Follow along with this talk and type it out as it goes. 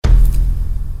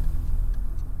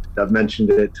I've mentioned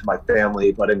it to my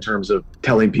family, but in terms of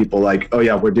telling people like, oh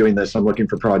yeah, we're doing this, I'm looking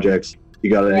for projects, you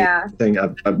got anything?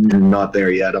 I'm not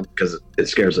there yet because it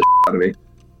scares the shit out of me.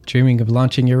 Dreaming of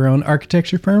launching your own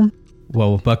architecture firm?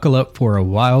 Well, buckle up for a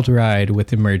wild ride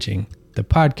with Emerging, the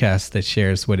podcast that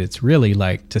shares what it's really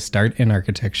like to start an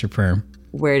architecture firm.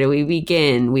 Where do we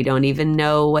begin? We don't even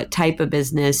know what type of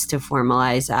business to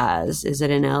formalize as. Is it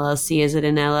an LLC? Is it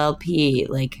an LLP?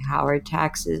 Like, how are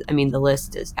taxes? I mean, the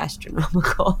list is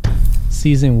astronomical.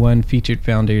 Season 1 featured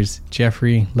founders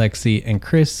Jeffrey, Lexi, and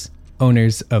Chris,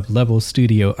 owners of Level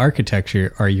Studio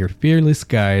Architecture, are your fearless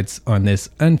guides on this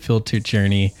unfiltered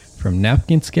journey from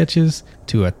napkin sketches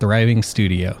to a thriving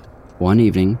studio. One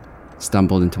evening,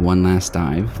 stumbled into one last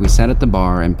dive, we sat at the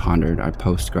bar and pondered our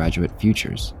postgraduate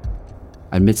futures.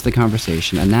 Amidst the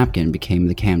conversation, a napkin became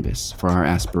the canvas for our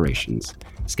aspirations,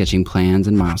 sketching plans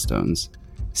and milestones,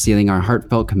 sealing our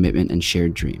heartfelt commitment and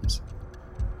shared dreams.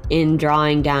 In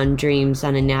drawing down dreams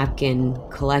on a napkin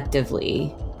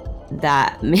collectively,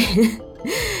 that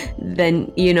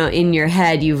then, you know, in your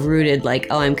head, you've rooted like,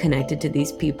 oh, I'm connected to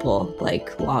these people,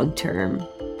 like long term.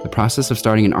 The process of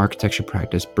starting an architecture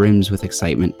practice brims with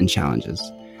excitement and challenges,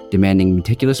 demanding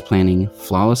meticulous planning,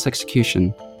 flawless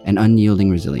execution, and unyielding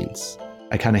resilience.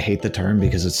 I kind of hate the term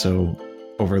because it's so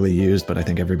overly used, but I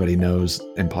think everybody knows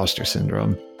imposter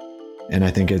syndrome. And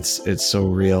I think it's so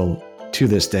real to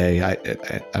this day. I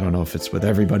don't know if it's with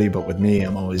everybody, but with me,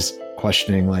 I'm always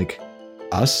questioning like,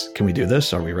 us, can we do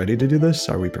this? Are we ready to do this?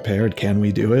 Are we prepared? Can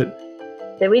we do it?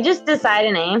 Did we just decide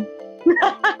a name?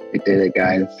 We did it,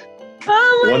 guys.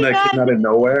 Oh my One that God. came out of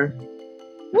nowhere.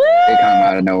 Woo! It came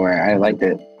out of nowhere. I liked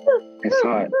it. I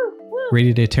saw it.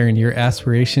 Ready to turn your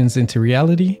aspirations into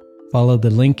reality? Follow the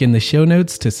link in the show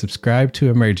notes to subscribe to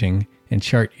Emerging and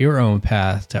chart your own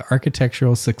path to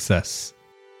architectural success.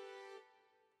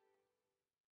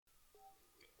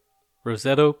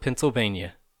 Roseto,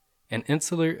 Pennsylvania. An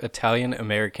insular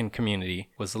Italian-American community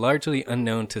was largely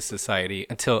unknown to society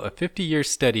until a 50-year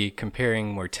study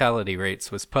comparing mortality rates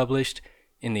was published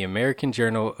in the American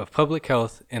Journal of Public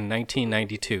Health in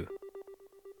 1992.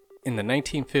 In the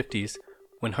 1950s,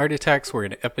 when heart attacks were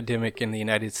an epidemic in the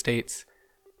United States,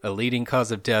 a leading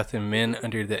cause of death in men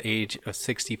under the age of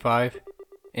 65,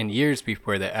 and years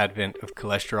before the advent of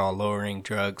cholesterol-lowering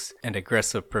drugs and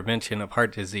aggressive prevention of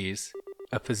heart disease,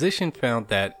 a physician found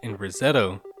that in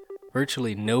Roseto,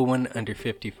 virtually no one under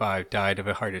 55 died of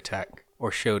a heart attack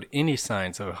or showed any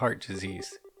signs of a heart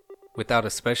disease. Without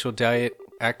a special diet,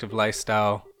 active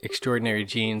lifestyle, extraordinary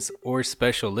genes, or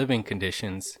special living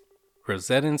conditions,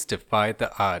 Rosetans defied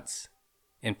the odds.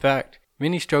 In fact,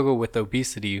 many struggle with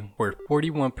obesity where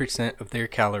 41% of their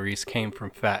calories came from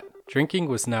fat. Drinking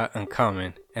was not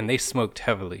uncommon, and they smoked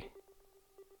heavily.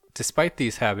 Despite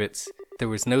these habits, there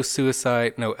was no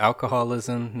suicide, no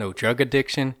alcoholism, no drug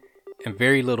addiction, and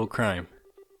very little crime.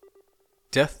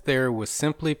 Death there was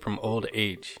simply from old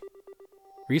age.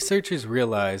 Researchers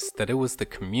realized that it was the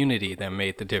community that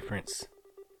made the difference.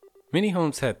 Many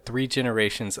homes had 3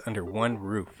 generations under one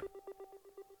roof.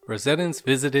 Rosetans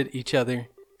visited each other,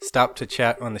 stopped to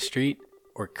chat on the street,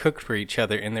 or cooked for each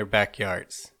other in their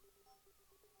backyards.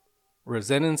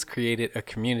 Rosetans created a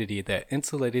community that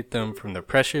insulated them from the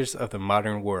pressures of the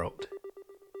modern world.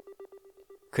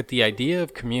 Could the idea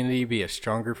of community be a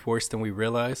stronger force than we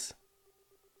realize?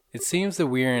 It seems that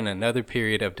we are in another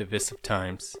period of divisive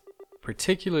times,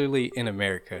 particularly in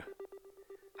America.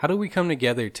 How do we come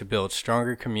together to build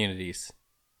stronger communities,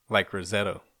 like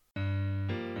Roseto?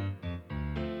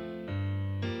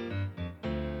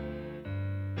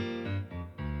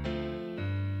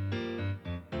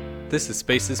 This is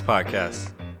Spaces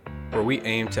Podcast, where we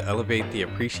aim to elevate the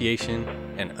appreciation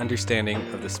and understanding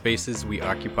of the spaces we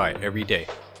occupy every day.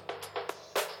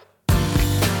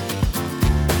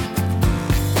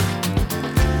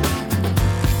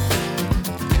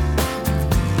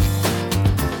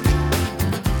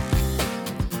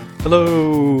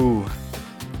 Hello,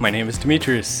 my name is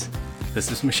Demetrius.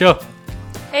 This is Michelle.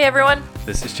 Hey everyone.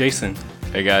 This is Jason.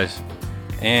 Hey guys.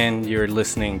 And you're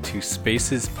listening to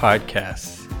Spaces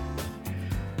Podcast.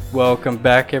 Welcome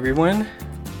back, everyone.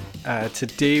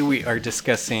 Today we are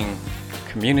discussing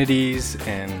communities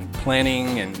and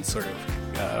planning and sort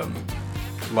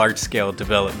of large-scale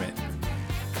development.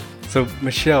 So,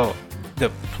 Michelle, the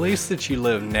place that you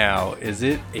live now, is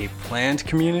it a planned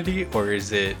community or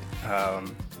is it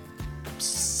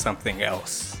something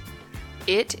else?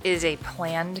 It is a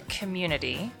planned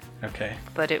community. Okay.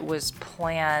 But it was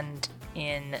planned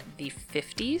in the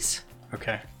 50s.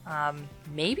 Okay.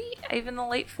 Maybe even the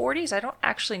late 40s. I don't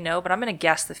actually know, but I'm going to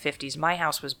guess the 50s. My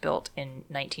house was built in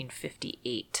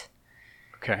 1958.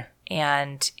 Okay.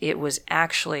 and it was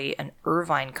actually an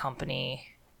Irvine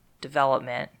Company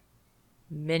development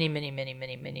many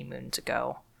moons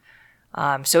ago.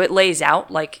 So it lays out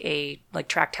like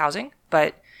tract housing,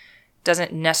 but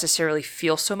doesn't necessarily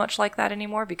feel so much like that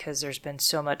anymore because there's been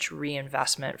so much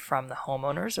reinvestment from the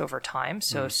homeowners over time.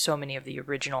 So many of the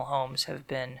original homes have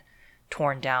been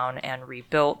torn down and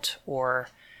rebuilt or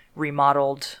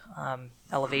remodeled,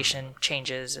 elevation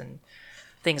changes and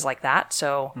things like that.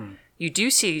 So you do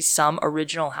see some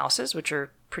original houses, which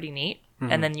are pretty neat.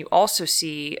 And then you also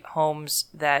see homes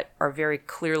that are very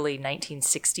clearly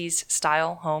 1960s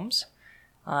style homes.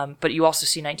 But you also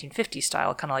see 1950s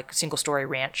style, kind of like single-story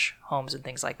ranch homes and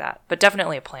things like that. But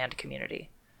definitely a planned community.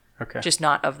 Okay. Just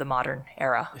not of the modern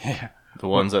era. Yeah. The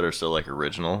ones that are still like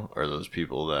original are those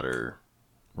people that are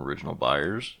original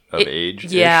buyers of age.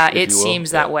 Yeah, it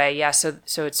seems that way. Yeah, so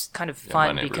it's kind of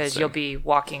fun because you'll same. be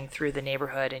walking through the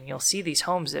neighborhood and you'll see these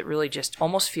homes that really just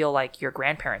almost feel like your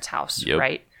grandparents' house,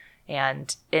 right?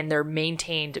 And they're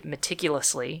maintained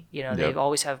meticulously. You know, they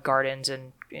always have gardens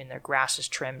and their grass is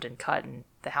trimmed and cut and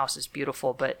the house is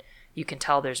beautiful, but you can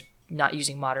tell there's not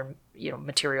using modern,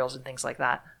 materials and things like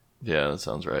that. Yeah, that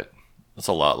sounds right. That's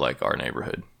a lot like our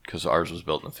neighborhood because ours was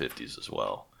built in the 50s as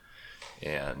well.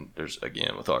 And there's,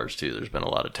 again, with ours too, there's been a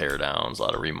lot of tear downs, a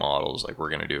lot of remodels. Like we're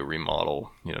going to do a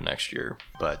remodel, next year.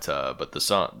 But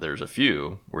there's a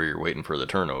few where you're waiting for the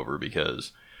turnover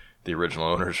because the original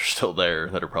owners are still there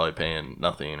that are probably paying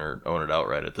nothing or own it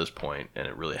outright at this point, and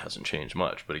it really hasn't changed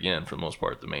much. But again, for the most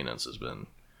part, the maintenance has been,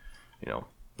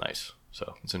 nice.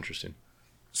 So it's interesting.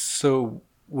 So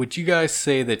would you guys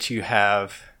say that you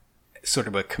have sort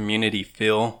of a community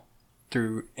feel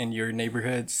in your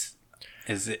neighborhoods?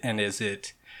 Is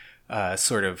it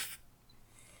sort of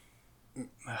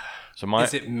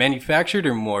is it manufactured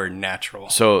or more natural?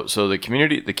 So the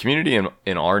community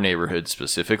in our neighborhood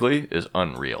specifically is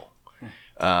unreal.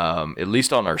 At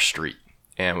least on our street.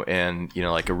 And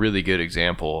like a really good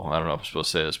example, I don't know if I'm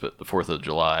supposed to say this, but the 4th of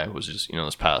July was just,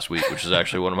 this past week, which is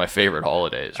actually one of my favorite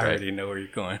holidays, right? I already know where you're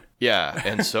going. Yeah.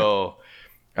 And so,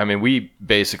 I mean, we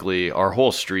basically, our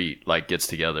whole street like gets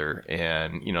together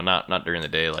and, not during the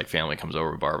day, like family comes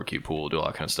over, barbecue, pool, do all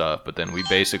that kind of stuff. But then we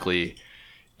basically,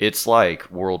 it's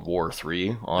like World War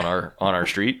III on our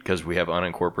street because we have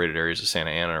unincorporated areas of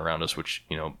Santa Ana around us, which,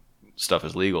 stuff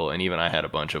is legal. And even I had a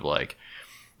bunch of like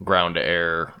ground to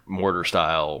air mortar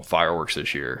style fireworks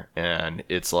this year. And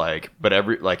it's like, but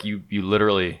you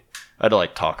literally I had to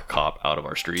like talk a cop out of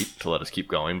our street to let us keep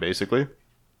going basically.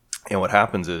 And what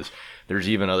happens is there's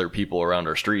even other people around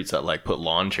our streets that like put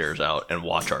lawn chairs out and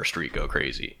watch our street go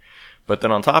crazy. But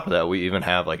then on top of that, we even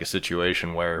have like a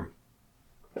situation where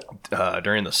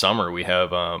during the summer we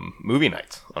have movie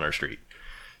nights on our street.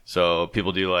 So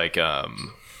people do like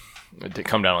they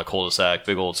come down a cul-de-sac,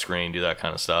 big old screen, do that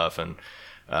kind of stuff, and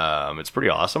it's pretty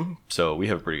awesome. So we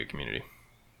have a pretty good community.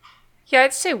 Yeah,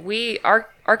 I'd say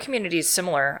our community is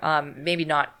similar. Maybe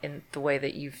not in the way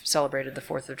that you've celebrated the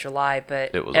 4th of July,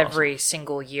 but every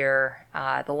single year,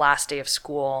 the last day of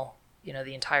school,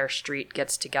 the entire street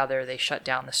gets together. They shut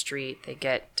down the street. They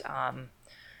get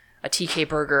a TK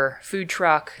Burger food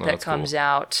truck that comes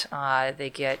out. They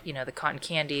get, the cotton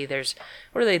candy. There's,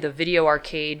 the video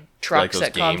arcade trucks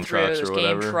like that come through, those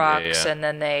game trucks, and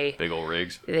then they big old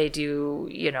rigs. They do,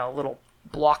 little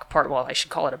block party. Well, I should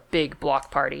call it a big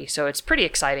block party. So it's pretty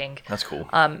exciting. That's cool.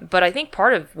 But I think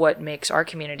part of what makes our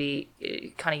community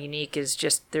kind of unique is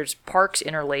just there's parks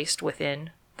interlaced within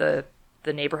the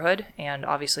neighborhood, and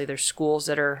obviously there's schools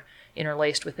that are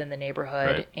interlaced within the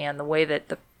neighborhood, right. And the way that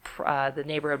the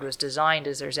neighborhood was designed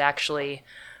is there's actually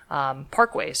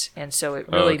parkways, and so it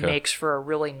really makes for a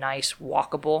really nice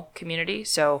walkable community.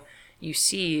 So you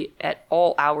see at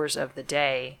all hours of the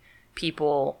day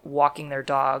people walking their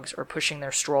dogs or pushing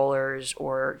their strollers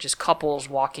or just couples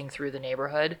walking through the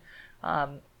neighborhood.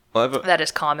 That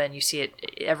is common. You see it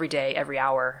every day, every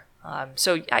hour.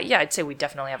 So yeah, I'd say we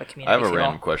definitely have a community. I have a feel.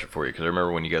 random question for you because I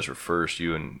remember when you guys were first,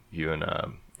 you and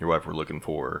your wife were looking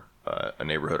for a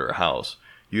neighborhood or a house.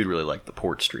 You'd really like the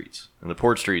port streets, and the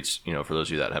port streets, for those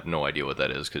of you that have no idea what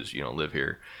that is because you don't live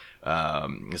here,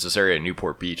 it's this area in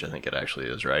Newport Beach, I think it actually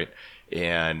is, right?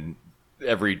 And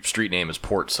every street name is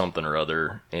Port something or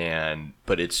other,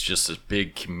 but it's just this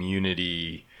big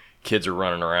community. Kids are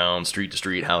running around street to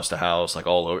street, house to house, like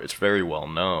all over. It's very well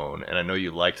known, and I know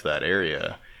you liked that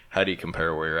area. How do you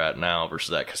compare where you're at now versus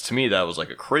that? Because to me, that was like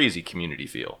a crazy community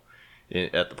feel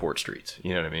at the port streets.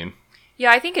 You know what I mean?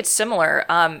 Yeah, I think it's similar.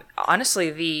 Honestly,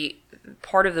 the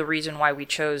part of the reason why we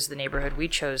chose the neighborhood we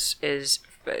chose is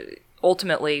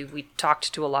ultimately we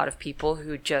talked to a lot of people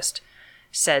who just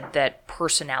said that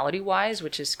personality-wise,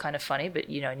 which is kind of funny, but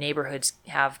neighborhoods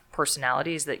have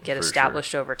personalities that get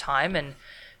established over time, and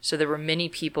so there were many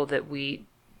people that we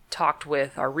talked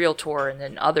with, our realtor and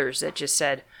then others, that just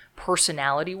said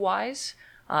personality-wise,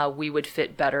 we would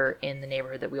fit better in the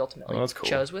neighborhood that we ultimately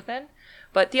chose within.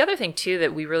 But the other thing, too,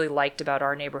 that we really liked about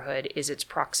our neighborhood is its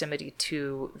proximity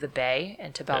to the bay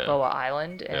and to Balboa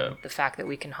Island, and the fact that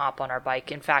we can hop on our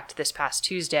bike. In fact, this past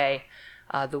Tuesday,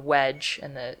 the wedge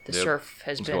and the surf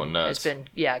has been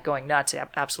going nuts.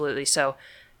 Absolutely. So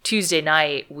Tuesday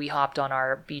night, we hopped on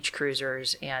our beach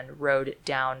cruisers and rode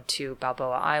down to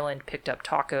Balboa Island, picked up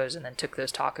tacos, and then took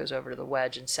those tacos over to the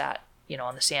wedge and sat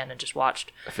on the sand and just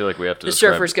watched. I feel like we have to the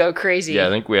surfers go crazy. Yeah, I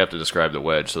think we have to describe the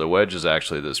wedge. So the wedge is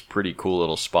actually this pretty cool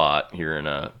little spot here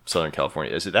in Southern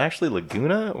California. Is it actually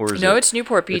Laguna or is it? No, it's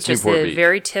Newport Beach. It's the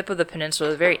very tip of the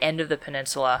peninsula, the very end of the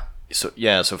peninsula. So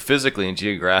physically and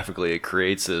geographically, it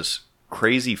creates this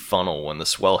crazy funnel when the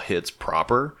swell hits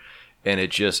proper, and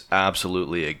it just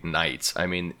absolutely ignites. I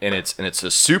mean, and it's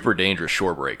a super dangerous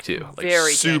shore break too. Like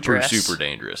very super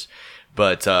dangerous.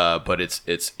 But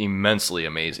it's immensely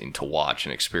amazing to watch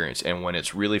and experience. And when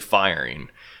it's really firing,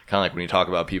 kind of like when you talk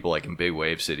about people like in big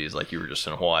wave cities, like you were just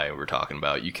in Hawaii, we were talking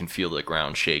about, you can feel the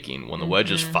ground shaking. When the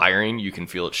wedge is firing, you can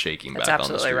feel it shaking back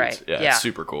on the streets. Right. Yeah, it's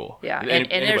super cool. Yeah, and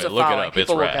there's a look following. it up.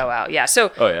 People will go out. Yeah. So,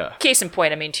 case in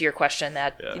point, I mean, to your question,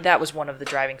 that was one of the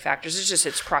driving factors. It's just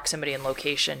its proximity and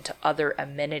location to other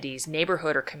amenities,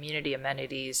 neighborhood or community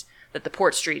amenities that the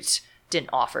Port Streets didn't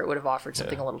offer. It would have offered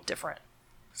something a little different.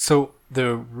 So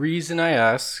the reason I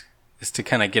ask is to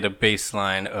kind of get a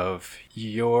baseline of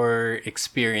your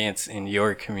experience in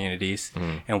your communities.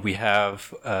 And we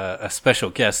have a special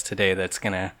guest today that's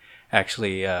going to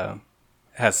actually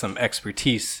has some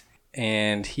expertise.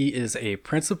 And he is a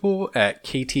principal at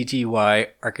KTGY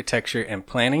Architecture and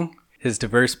Planning. His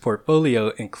diverse portfolio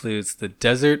includes the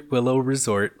Desert Willow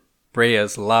Resort,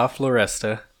 Brea's La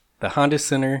Floresta, the Honda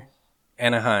Center,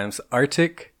 Anaheim's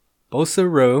Arctic, Bosa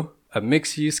Row, a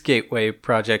mixed-use gateway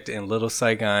project in Little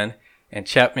Saigon, and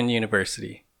Chapman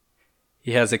University.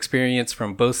 He has experience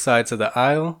from both sides of the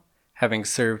aisle, having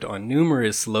served on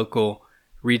numerous local,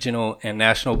 regional, and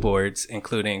national boards,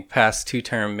 including past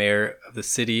two-term mayor of the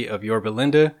city of Yorba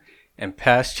Linda and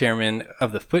past chairman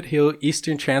of the Foothill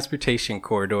Eastern Transportation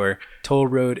Corridor Toll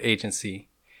Road Agency.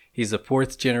 He's a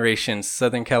fourth-generation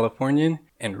Southern Californian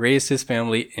and raised his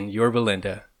family in Yorba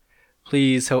Linda.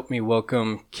 Please help me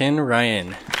welcome Ken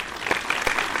Ryan.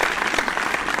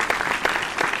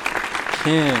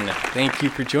 Ken, thank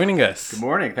you for joining us. Good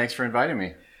morning. Thanks for inviting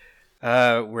me.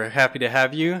 We're happy to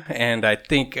have you. And I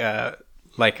think,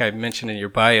 like I mentioned in your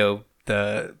bio,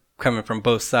 the coming from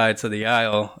both sides of the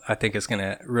aisle, I think is going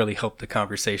to really help the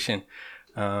conversation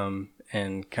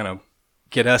and kind of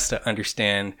get us to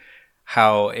understand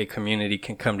how a community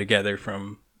can come together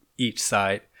from each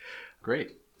side.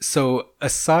 Great. So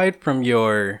aside from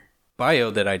your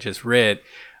bio that I just read,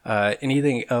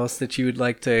 anything else that you would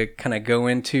like to kind of go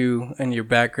into in your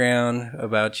background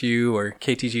about you or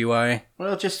KTGY?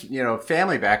 Well, just,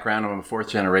 family background. I'm a fourth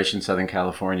generation Southern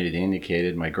California, as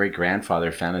indicated. My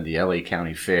great-grandfather founded the LA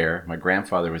County Fair. My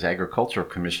grandfather was agricultural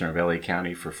commissioner of LA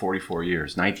County for 44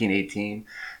 years, 1918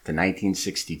 to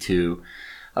 1962.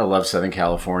 I love Southern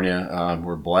California.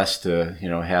 We're blessed to,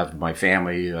 have my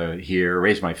family here,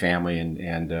 raise my family,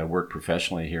 and work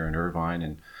professionally here in Irvine,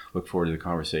 and look forward to the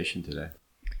conversation today.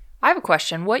 I have a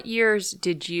question. What years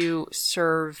did you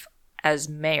serve as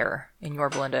mayor in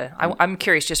Yorba Linda? I'm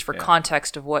curious just for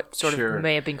context of what sort of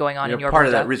may have been going on in Yorba Linda. Part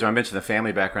of that reason I mentioned the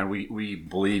family background, we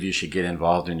believe you should get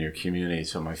involved in your community.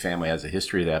 So my family has a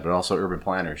history of that, but also urban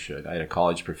planners should. I had a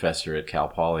college professor at Cal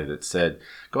Poly that said,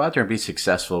 go out there and be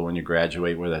successful when you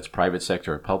graduate, whether that's private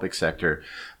sector or public sector,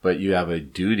 but you have a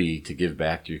duty to give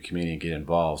back to your community and get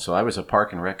involved. So I was a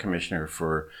park and rec commissioner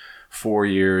for 4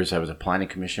 years. I was a planning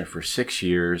commissioner for 6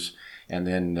 years. And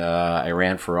then I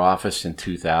ran for office in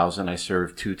 2000. I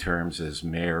served 2 terms as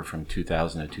mayor from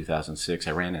 2000 to 2006.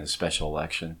 I ran in a special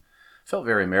election. Felt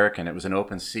very American. It was an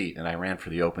open seat, and I ran for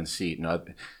the open seat. And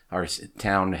our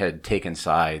town had taken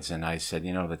sides, and I said,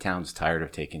 the town's tired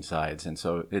of taking sides. And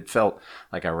so it felt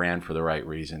like I ran for the right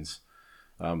reasons.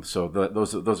 So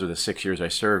those are the 6 years I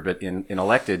served. But in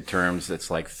elected terms,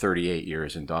 it's like 38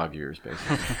 years in dog years,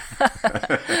 basically.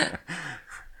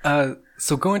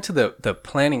 So going to the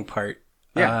planning part,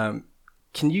 can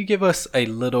you give us a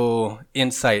little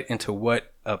insight into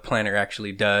what a planner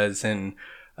actually does and,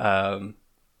 kind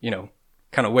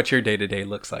of what your day-to-day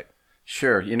looks like?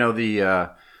 Sure.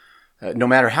 No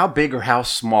matter how big or how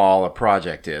small a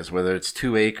project is, whether it's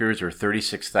 2 acres or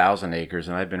 36,000 acres,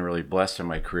 and I've been really blessed in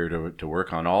my career to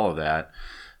work on all of that,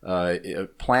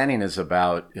 planning is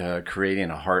about creating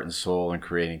a heart and soul and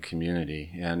creating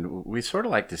community. And we sort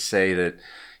of like to say that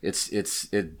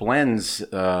it blends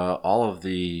all of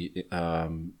the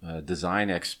design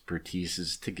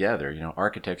expertises together.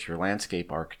 Architecture,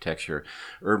 landscape architecture,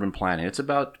 urban planning. It's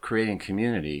about creating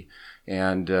community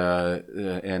and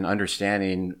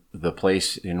understanding the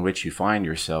place in which you find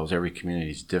yourselves. Every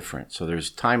community is different. So there's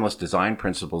timeless design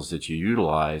principles that you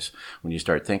utilize when you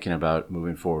start thinking about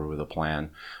moving forward with a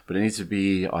plan, but it needs to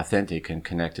be authentic and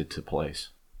connected to place.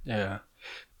 Yeah.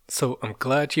 So I'm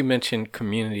glad you mentioned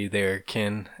community there,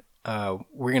 Ken.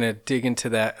 We're going to dig into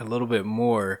that a little bit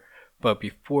more, but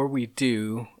before we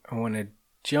do, I want to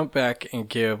jump back and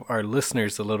give our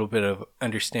listeners a little bit of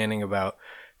understanding about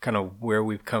kind of where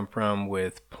we've come from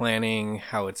with planning,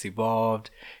 how it's evolved,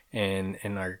 and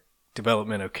our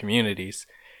development of communities.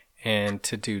 And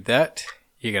to do that,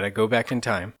 you got to go back in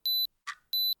time.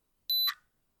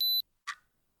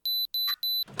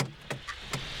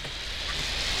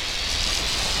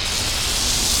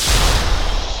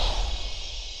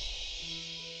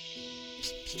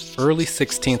 Early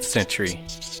 16th century.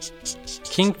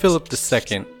 King Philip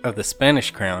II of the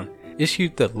Spanish Crown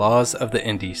issued the Laws of the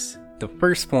Indies, the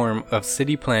first form of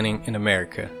city planning in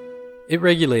America. It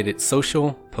regulated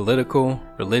social, political,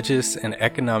 religious, and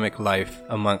economic life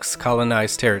amongst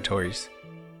colonized territories.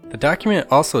 The document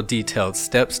also detailed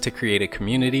steps to create a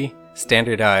community,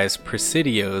 standardized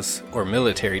presidios or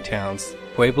military towns,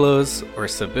 pueblos or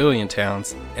civilian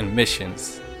towns, and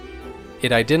missions.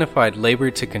 It identified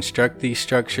labor to construct these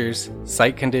structures,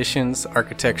 site conditions,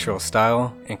 architectural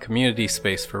style, and community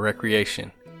space for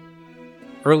recreation.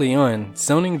 Early on,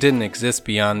 zoning didn't exist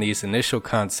beyond these initial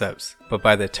concepts, but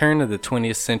by the turn of the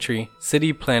 20th century,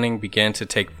 city planning began to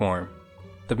take form.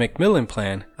 The Macmillan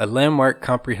Plan, a landmark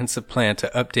comprehensive plan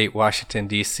to update Washington,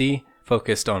 D.C.,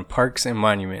 focused on parks and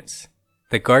monuments.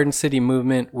 The Garden City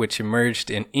movement, which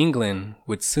emerged in England,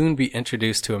 would soon be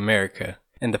introduced to America,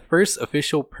 and the first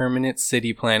official permanent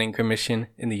city planning commission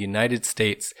in the United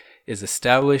States is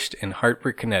established in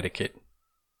Hartford, Connecticut.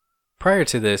 Prior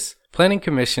to this, planning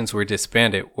commissions were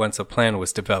disbanded once a plan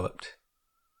was developed.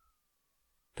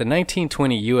 The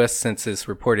 1920 U.S. Census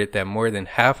reported that more than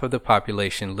half of the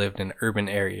population lived in urban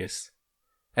areas.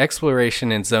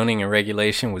 Exploration in zoning and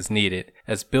regulation was needed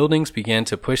as buildings began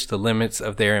to push the limits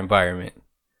of their environment.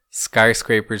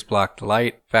 Skyscrapers blocked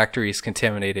light, factories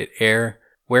contaminated air,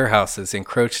 warehouses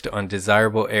encroached on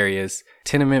desirable areas,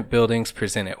 tenement buildings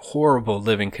presented horrible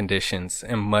living conditions,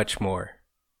 and much more.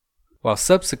 While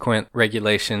subsequent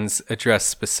regulations addressed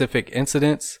specific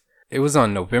incidents, it was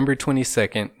on November 22,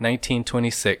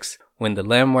 1926, when the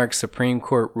landmark Supreme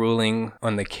Court ruling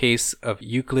on the case of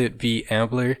Euclid v.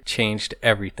 Ambler changed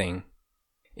everything.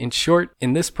 In short,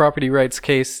 in this property rights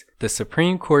case, the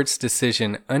Supreme Court's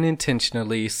decision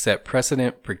unintentionally set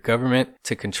precedent for government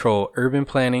to control urban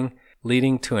planning,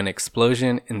 leading to an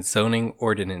explosion in zoning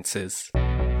ordinances.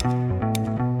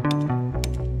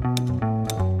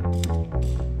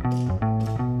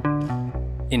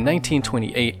 In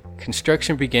 1928,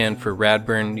 construction began for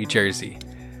Radburn, New Jersey,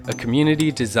 a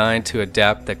community designed to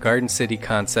adapt the Garden City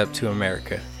concept to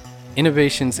America.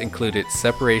 Innovations included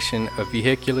separation of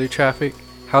vehicular traffic,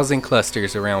 housing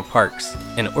clusters around parks,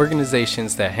 and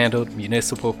organizations that handled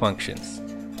municipal functions.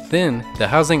 Then, the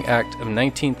Housing Act of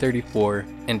 1934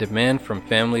 and demand from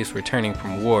families returning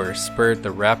from war spurred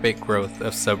the rapid growth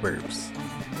of suburbs.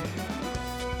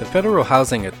 The Federal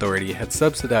Housing Authority had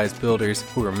subsidized builders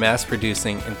who were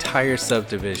mass-producing entire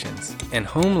subdivisions, and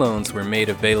home loans were made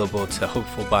available to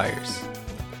hopeful buyers.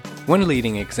 One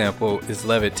leading example is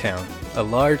Levittown, a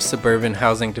large suburban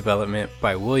housing development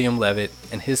by William Levitt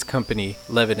and his company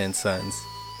Levitt & Sons,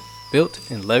 built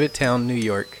in Levittown, New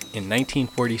York in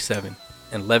 1947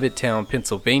 and Levittown,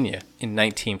 Pennsylvania in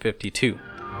 1952.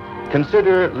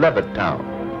 Consider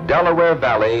Levittown, Delaware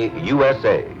Valley,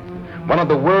 USA. One of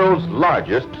the world's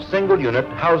largest single-unit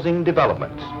housing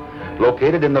developments,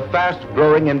 located in the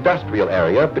fast-growing industrial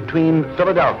area between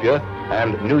Philadelphia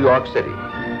and New York City.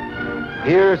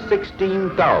 Here,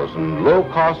 16,000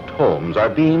 low-cost homes are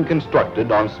being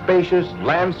constructed on spacious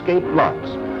landscape lots,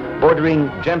 bordering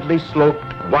gently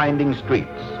sloped, winding streets.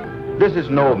 This is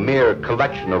no mere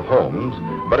collection of homes,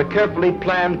 but a carefully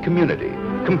planned community,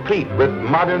 complete with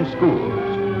modern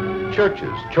schools,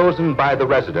 churches chosen by the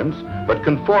residents, but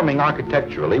conforming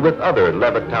architecturally with other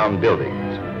Levittown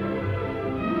buildings.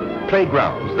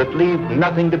 Playgrounds that leave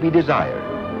nothing to be desired.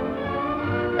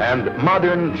 And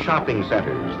modern shopping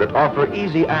centers that offer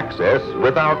easy access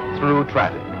without through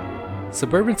traffic.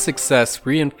 Suburban success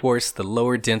reinforced the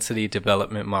lower density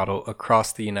development model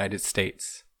across the United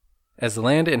States. As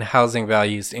land and housing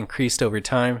values increased over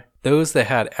time, those that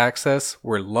had access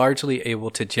were largely able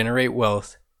to generate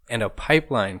wealth and a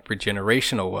pipeline for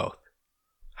generational wealth.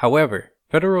 However,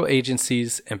 federal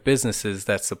agencies and businesses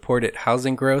that supported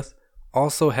housing growth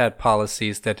also had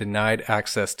policies that denied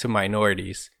access to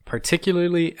minorities,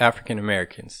 particularly African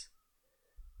Americans.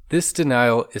 This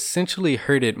denial essentially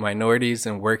herded minorities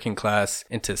and working class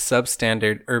into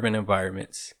substandard urban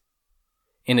environments.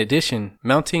 In addition,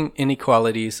 mounting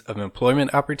inequalities of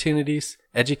employment opportunities,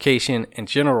 education, and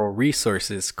general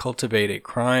resources cultivated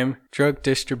crime, drug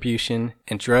distribution,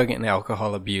 and drug and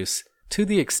alcohol abuse to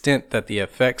the extent that the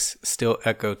effects still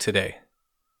echo today.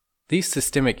 These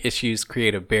systemic issues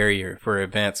create a barrier for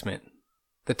advancement.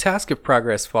 The task of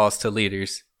progress falls to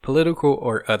leaders, political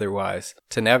or otherwise,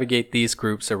 to navigate these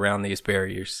groups around these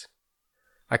barriers.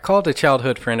 I called a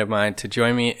childhood friend of mine to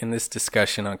join me in this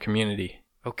discussion on community.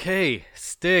 Okay,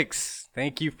 Sticks,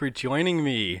 thank you for joining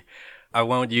me. I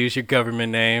won't use your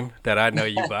government name that I know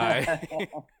you by.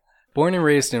 Born and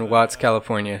raised in Watts,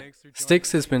 California,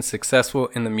 Sticks has been successful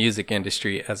in the music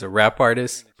industry as a rap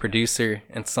artist, producer,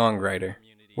 and songwriter,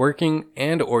 working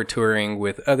and or touring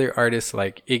with other artists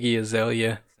like Iggy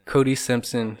Azalea, Cody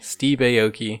Simpson, Steve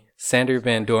Aoki, Sander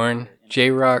Van Doorn,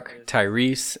 J-Rock,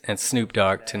 Tyrese, and Snoop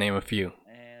Dogg, to name a few.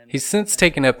 He's since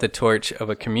taken up the torch of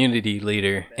a community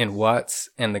leader in Watts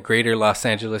and the greater Los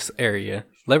Angeles area,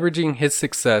 leveraging his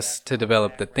success to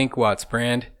develop the Think Watts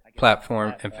brand,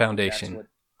 platform, and foundation. That's what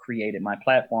created my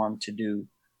platform to do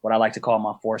what I like to call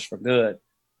my force for good,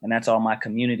 and that's all my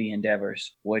community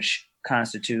endeavors, which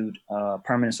constitute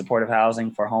permanent supportive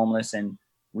housing for homeless and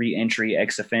reentry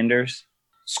ex-offenders,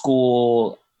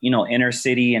 school, inner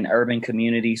city and urban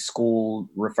community school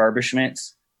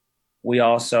refurbishments. We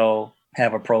also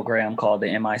have a program called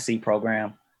the MIC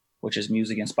program, which is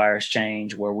Music Inspires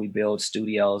Change, where we build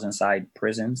studios inside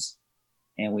prisons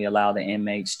and we allow the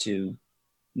inmates to,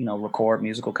 record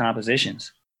musical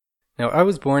compositions. Now, I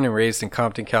was born and raised in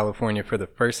Compton, California for the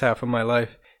first half of my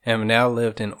life and have now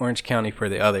lived in Orange County for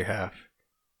the other half.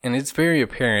 And it's very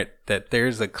apparent that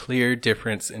there's a clear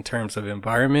difference in terms of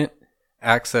environment,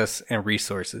 access, and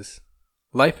resources.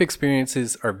 Life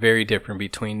experiences are very different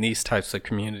between these types of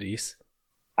communities.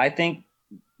 I think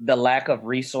the lack of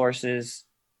resources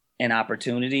and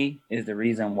opportunity is the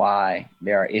reason why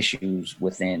there are issues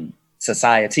within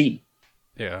society.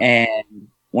 Yeah. And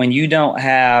when you don't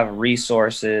have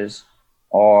resources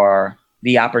or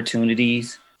the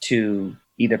opportunities to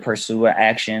either pursue an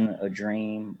action, a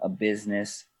dream, a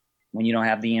business, when you don't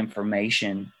have the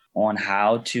information on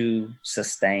how to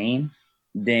sustain,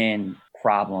 then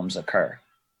problems occur.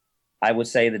 I would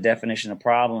say the definition of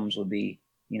problems would be,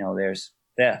 there's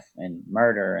theft and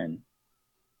murder and,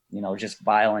 just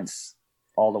violence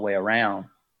all the way around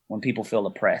when people feel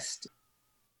oppressed.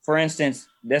 For instance,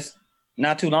 this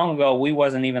not too long ago, we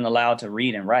wasn't even allowed to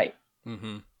read and write.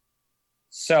 Mm-hmm.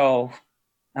 So,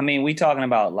 we talking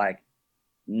about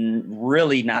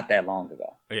really not that long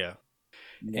ago. Yeah.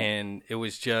 And it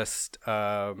was just,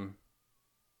 I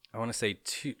want to say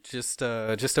just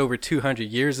over 200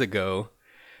 years ago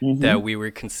that we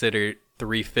were considered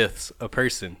 3/5 a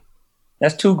person.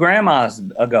 That's 2 grandmas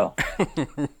ago.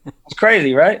 It's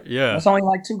crazy, right? Yeah. That's only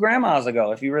 2 grandmas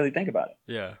ago, if you really think about it.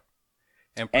 Yeah.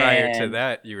 And prior to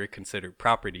that, you were considered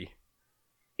property.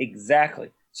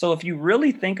 Exactly. So if you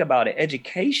really think about it,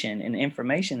 education and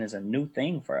information is a new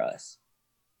thing for us.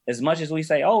 As much as we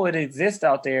say, oh, it exists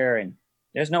out there and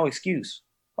there's no excuse.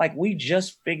 We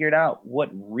just figured out what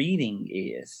reading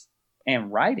is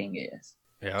and writing is.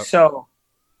 Yep. So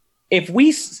if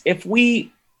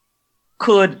we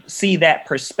could see that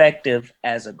perspective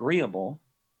as agreeable,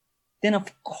 then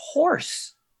of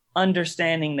course,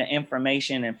 understanding the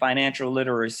information and financial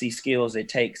literacy skills it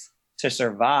takes to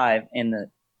survive in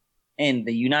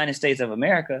the United States of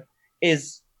America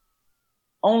is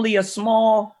only a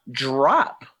small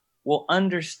drop will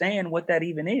understand what that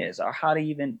even is or how to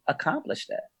even accomplish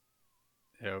that.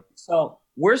 Yep. So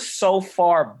we're so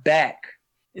far back.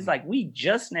 It's we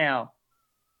just now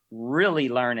really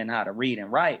learning how to read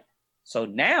and write. So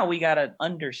now we got to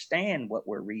understand what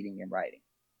we're reading and writing.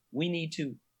 We need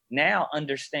to now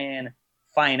understand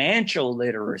financial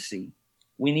literacy.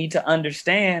 We need to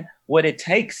understand what it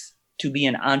takes to be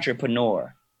an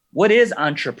entrepreneur. What is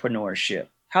entrepreneurship?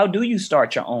 How do you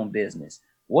start your own business?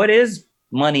 What is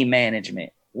money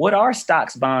management? What are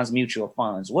stocks, bonds, mutual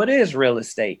funds? What is real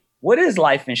estate? What is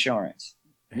life insurance?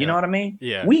 You know what I mean?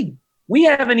 Yeah. We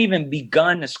haven't even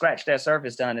begun to scratch that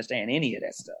surface to understand any of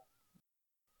that stuff.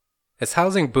 As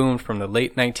housing boomed from the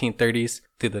late 1930s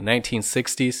through the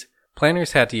 1960s,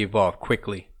 planners had to evolve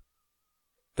quickly.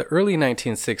 The early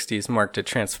 1960s marked a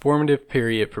transformative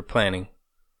period for planning.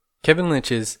 Kevin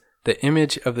Lynch's The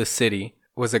Image of the City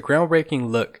was a groundbreaking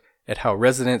look at how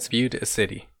residents viewed a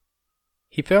city.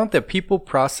 He found that people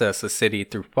process a city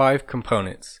through 5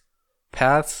 components: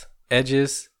 paths,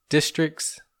 edges,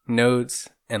 districts, nodes,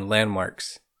 and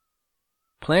landmarks.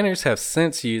 Planners have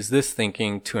since used this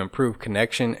thinking to improve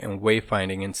connection and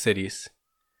wayfinding in cities.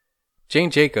 Jane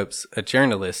Jacobs, a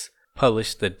journalist,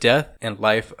 published The Death and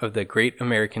Life of the Great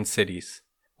American Cities,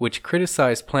 which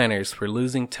criticized planners for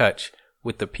losing touch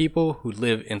with the people who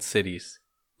live in cities,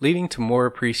 leading to more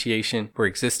appreciation for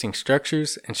existing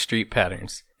structures and street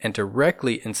patterns, and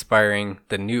directly inspiring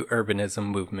the new urbanism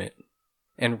movement.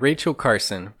 And Rachel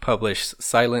Carson published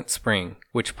Silent Spring,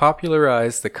 which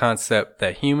popularized the concept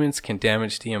that humans can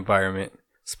damage the environment,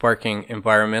 sparking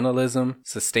environmentalism,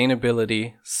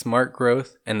 sustainability, smart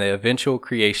growth, and the eventual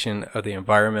creation of the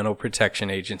Environmental Protection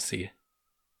Agency.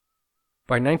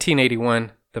 By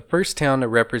 1981, the first town to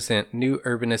represent new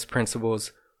urbanist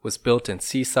principles was built in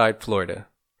Seaside, Florida.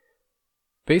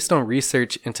 Based on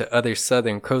research into other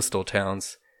southern coastal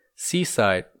towns,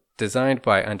 Seaside, designed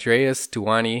by Andreas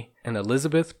Duany and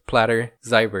Elizabeth Platter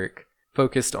Zyberk,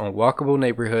 focused on walkable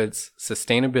neighborhoods,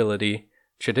 sustainability,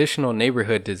 traditional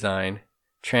neighborhood design,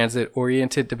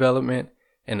 transit-oriented development,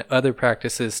 and other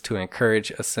practices to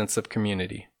encourage a sense of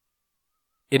community.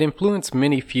 It influenced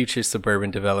many future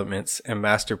suburban developments and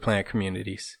master plan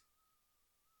communities.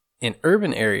 In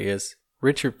urban areas,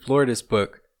 Richard Florida's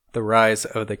book, The Rise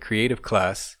of the Creative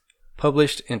Class,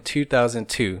 published in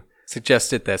 2002,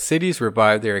 suggested that cities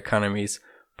revive their economies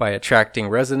by attracting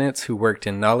residents who worked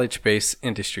in knowledge-based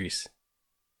industries.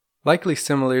 Likely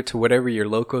similar to whatever your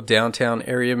local downtown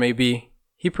area may be,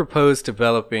 he proposed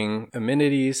developing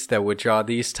amenities that would draw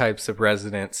these types of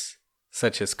residents,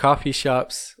 such as coffee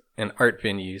shops and art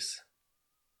venues.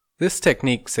 This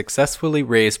technique successfully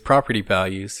raised property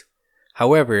values.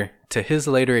 However, to his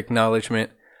later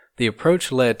acknowledgement, the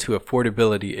approach led to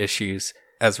affordability issues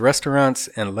as restaurants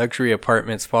and luxury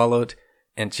apartments followed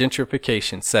and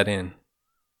gentrification set in.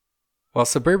 While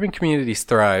suburban communities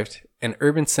thrived and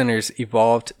urban centers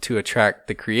evolved to attract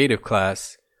the creative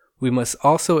class, we must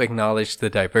also acknowledge the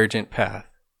divergent path.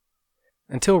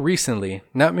 Until recently,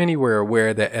 not many were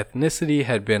aware that ethnicity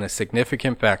had been a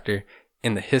significant factor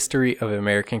in the history of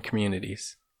American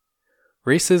communities.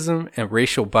 Racism and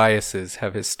racial biases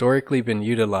have historically been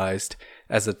utilized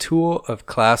as a tool of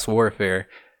class warfare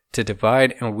to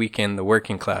divide and weaken the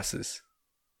working classes.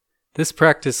 This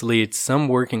practice leads some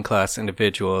working class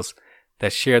individuals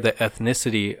that share the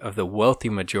ethnicity of the wealthy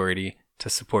majority to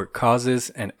support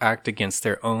causes and act against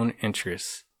their own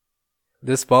interests.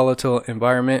 This volatile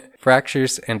environment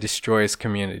fractures and destroys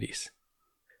communities.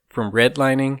 From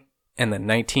redlining and the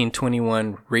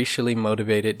 1921 racially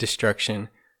motivated destruction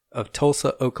of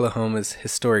Tulsa, Oklahoma's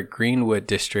historic Greenwood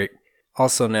District,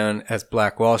 also known as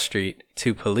Black Wall Street,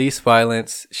 to police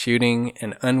violence, shooting,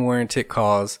 and unwarranted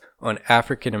calls on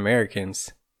African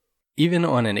Americans, even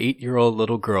on an 8-year-old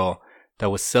little girl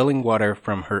that was selling water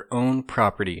from her own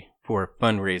property for a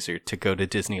fundraiser to go to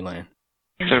Disneyland.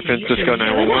 San Francisco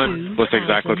 911. What's the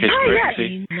exact location of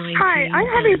emergency? Hi, I'm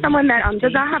having someone that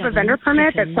does not have a vendor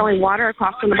permit that's selling water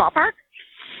across from the ballpark.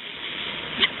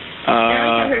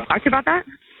 Talk about that?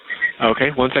 Okay,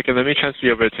 1 second. Let me transfer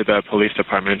you over to the police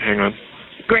department. Hang on.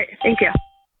 Great, thank you.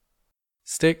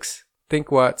 Sticks,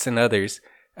 Think Watts, and others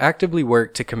actively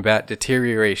work to combat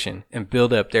deterioration and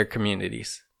build up their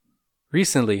communities.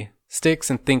 Recently, Sticks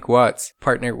and Think Watts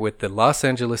partnered with the Los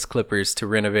Angeles Clippers to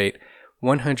renovate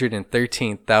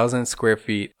 113,000 square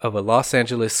feet of a Los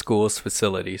Angeles school's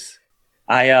facilities.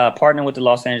 I partnered with the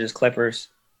Los Angeles Clippers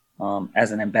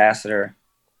as an ambassador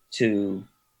to,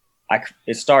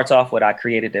 it starts off with I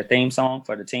created their theme song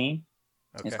for the team.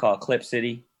 Okay. It's called Clip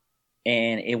City.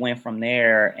 And it went from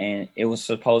there, and it was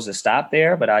supposed to stop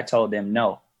there, but I told them,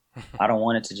 no, I don't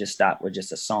want it to just stop with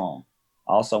just a song.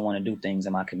 I also want to do things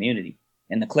in my community.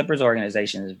 And the Clippers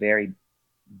organization is very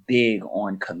big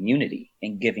on community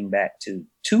and giving back to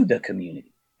the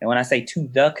community. And when I say to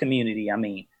the community, I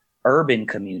mean urban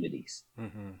communities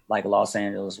like Los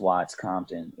Angeles, Watts,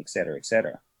 Compton, et cetera, et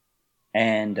cetera.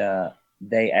 And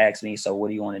they asked me, so what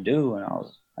do you want to do?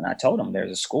 And I told them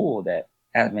there's a school that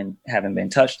haven't been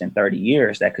touched in 30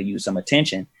 years that could use some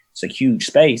attention. It's a huge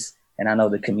space, and I know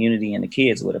the community and the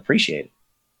kids would appreciate it.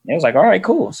 And it was like, all right,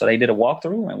 cool. So they did a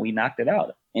walkthrough, and we knocked it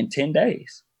out in 10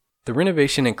 days. The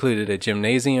renovation included a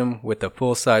gymnasium with a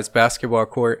full-size basketball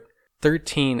court,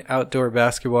 13 outdoor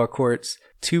basketball courts,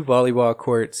 2 volleyball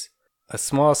courts, a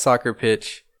small soccer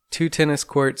pitch, 2 tennis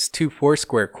courts, 2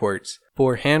 foursquare courts,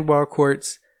 4 handball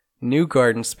courts, new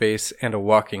garden space, and a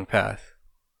walking path.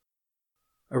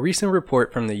 A recent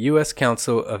report from the U.S.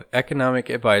 Council of Economic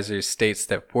Advisors states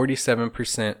that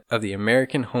 47% of the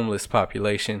American homeless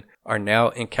population are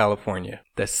now in California,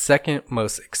 the second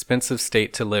most expensive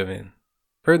state to live in.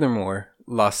 Furthermore,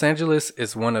 Los Angeles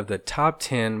is one of the top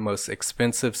 10 most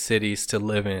expensive cities to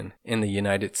live in the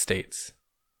United States.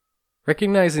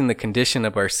 Recognizing the condition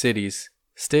of our cities,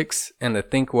 Styx and the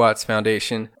Think Watts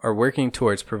Foundation are working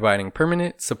towards providing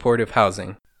permanent, supportive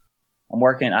housing.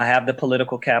 I have the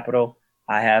political capital.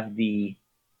 I have the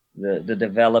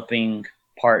developing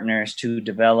partners to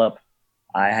develop.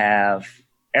 I have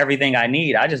everything I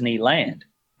need. I just need land.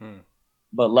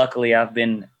 But luckily, I've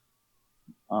been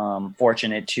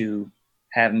fortunate to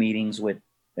have meetings with,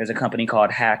 there's a company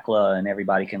called HACLA, and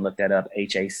everybody can look that up,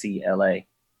 HACLA,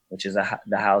 which is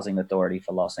the housing authority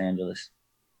for Los Angeles.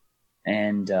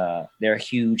 And they're a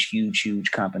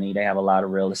huge company. They have a lot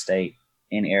of real estate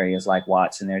in areas like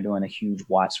Watts, and they're doing a huge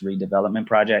Watts redevelopment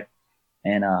project.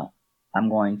 And I'm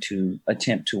going to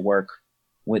attempt to work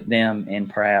with them in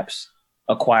perhaps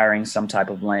acquiring some type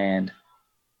of land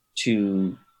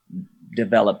to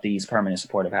develop these permanent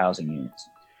supportive housing units.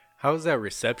 How has that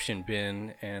reception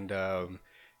been,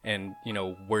 and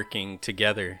working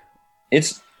together?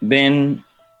 It's been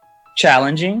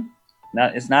challenging.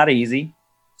 It's not easy,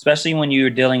 especially when you're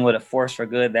dealing with a force for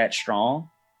good that strong.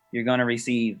 You're going to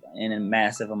receive a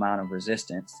massive amount of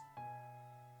resistance.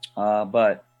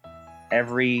 But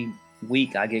every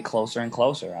week I get closer and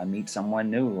closer. I meet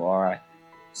someone new, or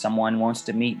someone wants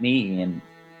to meet me.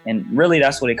 And really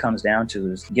that's what it comes down to,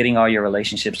 is getting all your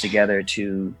relationships together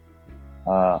to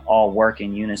all work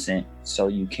in unison so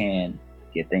you can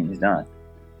get things done.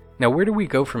 Now, where do we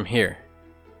go from here?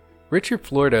 Richard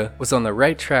Florida was on the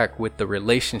right track with the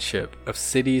relationship of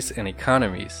cities and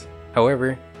economies.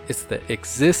 However, it's the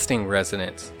existing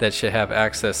residents that should have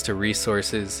access to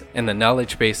resources and the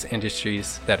knowledge-based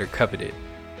industries that are coveted.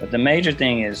 But the major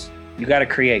thing is you got to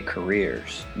create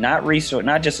careers, not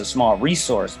just a small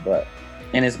resource,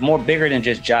 and it's more bigger than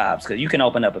just jobs, because you can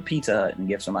open up a Pizza Hut and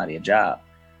give somebody a job.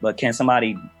 But can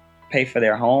somebody pay for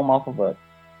their home off of a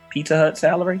Pizza Hut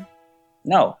salary?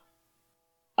 No.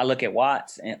 I look at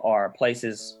Watts or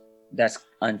places that's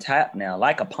untapped now,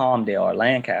 like a Palmdale or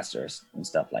Lancaster and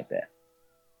stuff like that.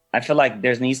 I feel like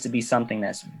there needs to be something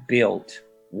that's built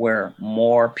where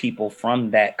more people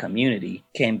from that community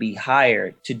can be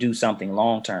hired to do something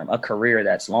long-term, a career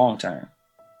that's long-term.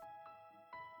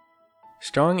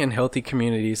 Strong and healthy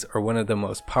communities are one of the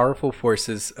most powerful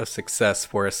forces of success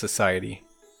for a society.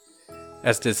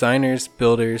 As designers,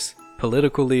 builders,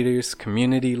 political leaders,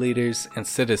 community leaders, and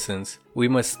citizens, we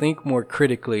must think more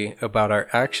critically about our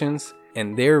actions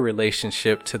and their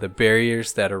relationship to the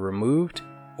barriers that are removed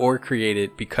or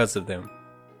created because of them.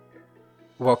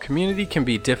 While community can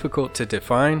be difficult to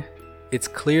define, it's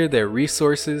clear that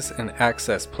resources and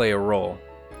access play a role.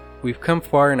 We've come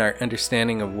far in our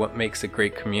understanding of what makes a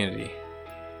great community.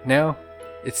 Now,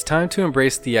 it's time to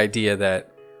embrace the idea that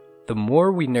the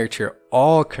more we nurture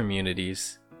all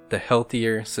communities, the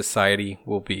healthier society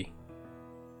will be.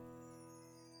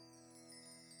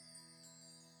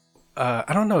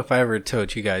 I don't know if I ever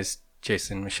told you guys,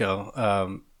 Jason,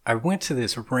 Michelle, I went to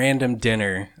this random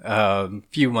dinner a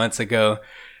few months ago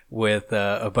with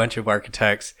a bunch of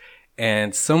architects,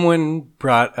 and someone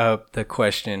brought up the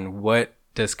question, what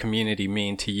does community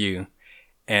mean to you?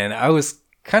 And I was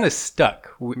kind of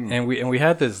stuck, and we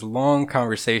had this long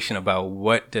conversation about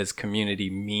what does community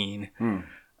mean.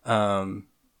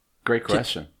 Great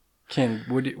question. Ken,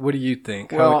 what do you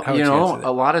think? Well, how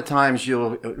a lot of times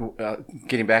you'll,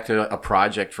 getting back to a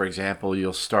project, for example,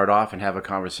 you'll start off and have a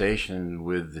conversation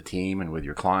with the team and with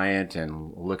your client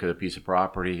and look at a piece of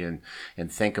property and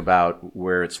think about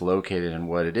where it's located and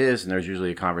what it is. And there's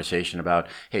usually a conversation about,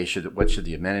 hey, what should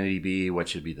the amenity be? What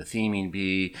should be the theming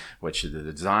be? What should the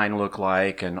design look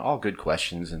like? And all good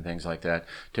questions and things like that.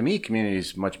 To me, community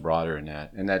is much broader than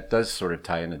that. And that does sort of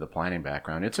tie into the planning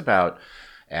background. It's about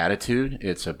attitude.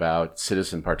 It's about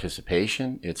citizen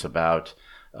participation. It's about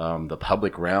the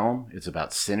public realm. It's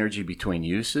about synergy between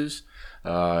uses,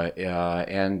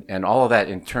 and all of that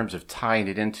in terms of tying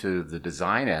it into the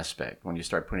design aspect. When you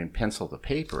start putting pencil to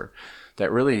paper,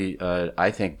 that really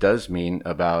I think does mean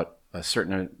about a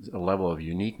certain level of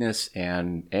uniqueness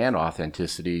and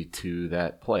authenticity to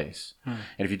that place. And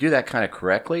if you do that kind of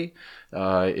correctly,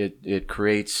 it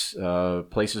creates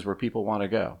places where people want to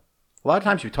go. A lot of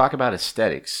times we talk about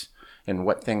aesthetics and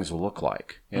what things look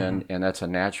like, and that's a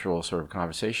natural sort of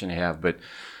conversation to have. But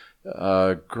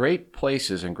great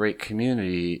places and great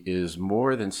community is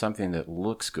more than something that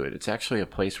looks good. It's actually a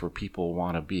place where people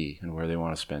want to be and where they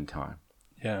want to spend time.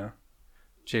 Yeah.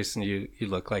 Jason, you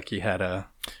look like you had a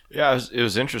Yeah, it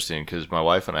was interesting because my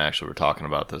wife and I actually were talking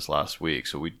about this last week.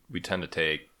 So we tend to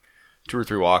take 2 or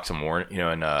 3 walks a morning,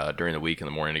 and during the week in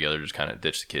the morning together, just kind of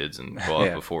ditch the kids and go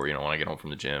out before, when I get home from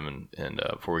the gym and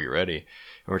before we get ready.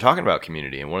 And we're talking about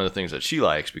community. And one of the things that she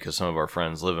likes, because some of our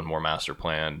friends live in more master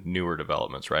plan, newer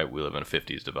developments, right? We live in a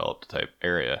 50s developed type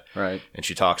area. Right. And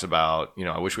she talks about,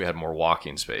 I wish we had more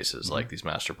walking spaces like these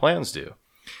master plans do.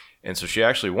 And so she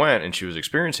actually went and she was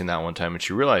experiencing that one time, and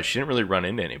she realized she didn't really run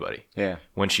into anybody. Yeah.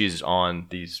 When she's on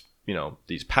these,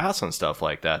 these paths and stuff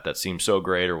like that seem so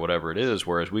great or whatever it is.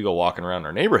 Whereas we go walking around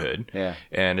our neighborhood,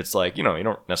 and it's like, you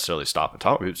don't necessarily stop and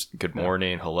talk. It's good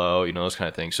morning, hello, those kind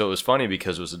of things. So it was funny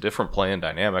because it was a different play and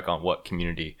dynamic on what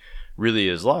community really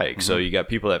is like. Mm-hmm. So you got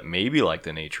people that maybe like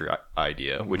the nature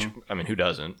idea, which, I mean, who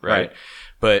doesn't, right?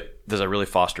 But does that really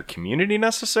foster community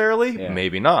necessarily? Yeah.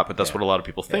 Maybe not, but that's what a lot of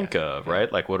people think of,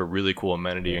 right? Like what a really cool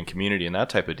amenity and community and that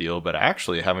type of deal. But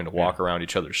actually having to walk around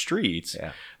each other's streets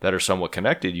that are somewhat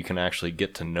connected, you can actually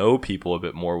get to know people a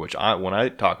bit more, which when I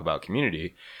talk about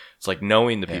community, it's like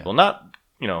knowing the people, not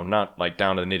like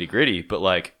down to the nitty gritty, but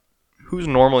like who's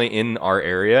normally in our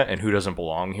area and who doesn't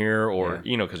belong here, or,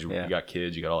 because you got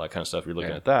kids, you got all that kind of stuff. You're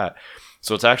looking at that.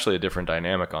 So it's actually a different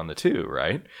dynamic on the two,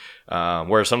 right?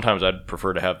 Whereas sometimes I'd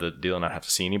prefer to have the deal and not have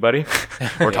to see anybody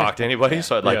or talk to anybody.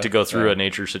 So I'd like to go through a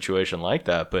nature situation like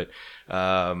that. But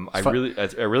I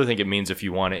really think it means if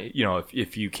you want to,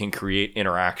 if you can create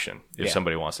interaction, if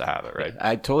somebody wants to have it, right?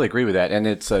 I totally agree with that. And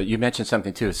it's you mentioned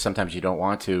something too. Sometimes you don't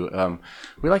want to.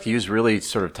 We like to use really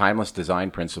sort of timeless design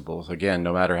principles. Again,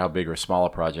 no matter how big or small a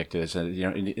project is, and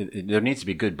there needs to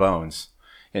be good bones.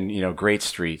 And, great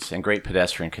streets and great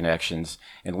pedestrian connections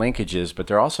and linkages, but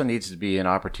there also needs to be an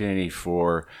opportunity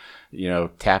for,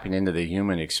 tapping into the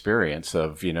human experience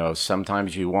of,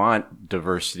 sometimes you want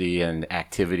diversity and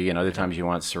activity and other times you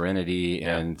want serenity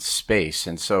and space.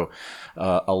 And so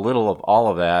a little of all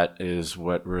of that is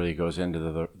what really goes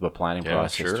into the planning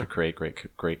process to create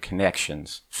great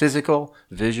connections, physical,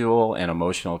 visual, and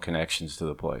emotional connections to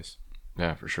the place.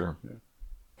 Yeah, for sure. Yeah.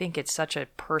 I think it's such a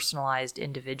personalized,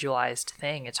 individualized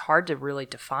thing. It's hard to really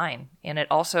define. And it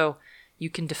also, you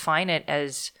can define it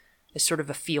as sort of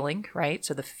a feeling, right?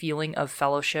 So the feeling of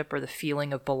fellowship or the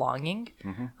feeling of belonging.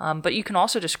 Mm-hmm. But you can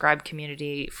also describe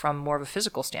community from more of a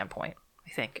physical standpoint, I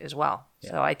think, as well.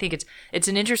 Yeah. So I think it's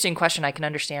an interesting question. I can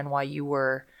understand why you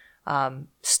were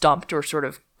stumped or sort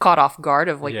of caught off guard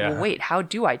of like, well, wait, how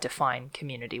do I define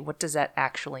community? What does that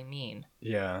actually mean?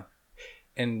 Yeah.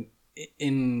 And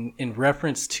in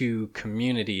reference to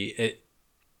community,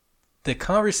 the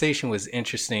conversation was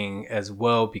interesting as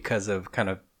well because of kind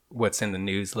of what's in the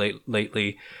news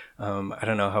lately. I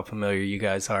don't know how familiar you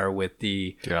guys are with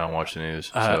the... Dude, I don't watch the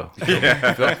news, so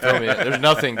fill me in. There's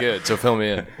nothing good, so fill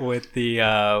me in. With the...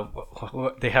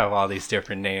 they have all these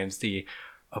different names. The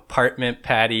apartment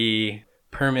patty,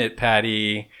 permit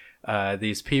patty,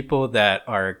 these people that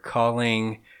are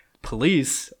calling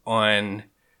police on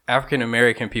African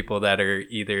American people that are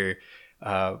either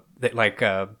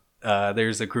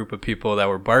there's a group of people that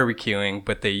were barbecuing,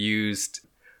 but they used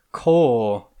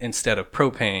coal instead of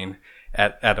propane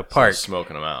at a park,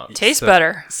 smoking them out. Tastes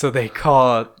better. So they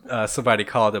somebody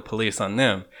called the police on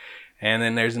them. And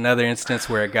then there's another instance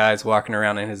where a guy's walking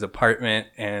around in his apartment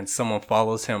and someone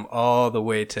follows him all the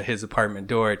way to his apartment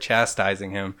door,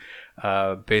 chastising him,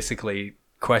 basically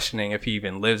questioning if he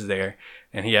even lives there.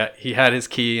 And he had his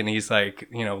key and he's like,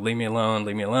 leave me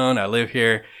alone, I live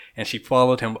here. And she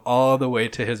followed him all the way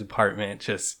to his apartment,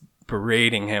 just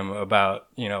berating him about,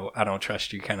 I don't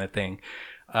trust you kind of thing.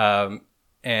 And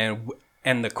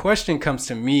the question comes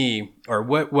to me, or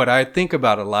what I think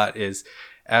about a lot is,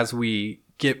 as we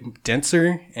get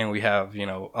denser and we have,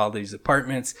 all these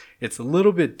apartments, it's a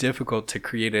little bit difficult to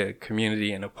create a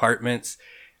community in apartments.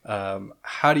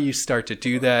 How do you start to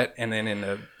do that? And then in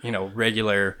the,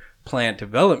 regular plant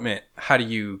development, how do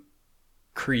you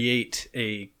create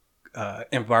a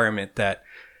environment that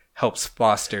helps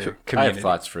foster community? I have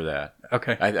thoughts for that.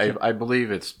 Okay. I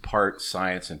believe it's part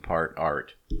science and part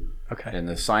art. Okay. And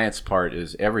the science part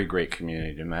is every great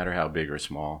community, no matter how big or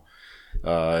small,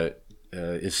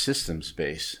 is systems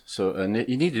based. So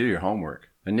you need to do your homework.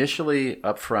 Initially,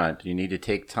 up front, you need to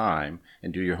take time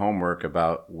and do your homework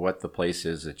about what the place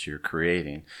is that you're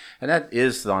creating. And that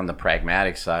is on the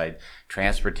pragmatic side,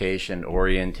 transportation,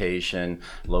 orientation,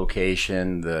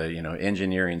 location, the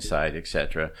engineering side,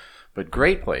 etc. But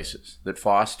great places that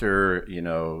foster,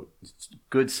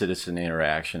 good citizen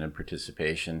interaction and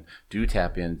participation do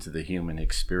tap into the human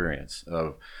experience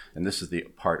of, and this is the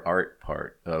art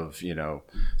part of,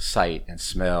 sight and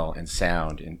smell and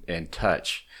sound and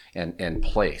touch and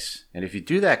place. And if you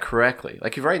do that correctly,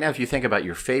 like right now, if you think about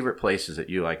your favorite places that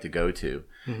you like to go to,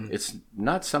 it's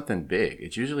not something big.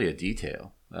 It's usually a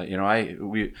detail. One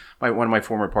of my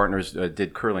former partners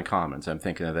did Curling Commons. I'm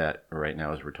thinking of that right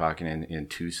now as we're talking in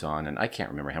Tucson, and I can't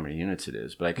remember how many units it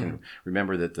is, but I can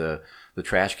remember that the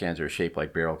trash cans are shaped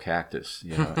like barrel cactus,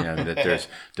 and that there's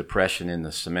depression in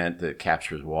the cement that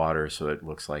captures water, so it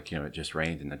looks like it just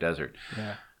rained in the desert.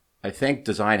 Yeah. I think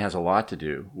design has a lot to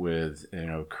do with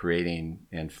creating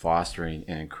and fostering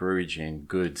and encouraging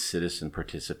good citizen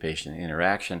participation and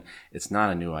interaction. It's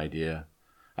not a new idea.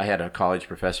 I had a college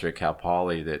professor at Cal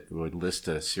Poly that would list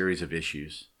a series of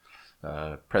issues: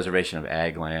 preservation of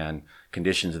ag land,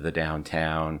 conditions of the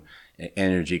downtown,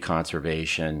 energy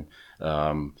conservation,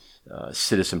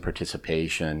 citizen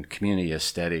participation, community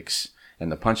aesthetics.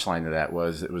 And the punchline of that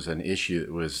was it was an issue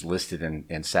that was listed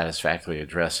and satisfactorily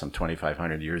addressed some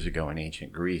 2,500 years ago in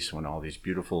ancient Greece, when all these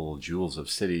beautiful jewels of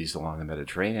cities along the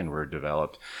Mediterranean were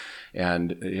developed.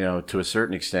 And, to a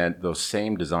certain extent, those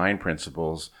same design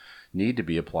principles need to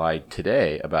be applied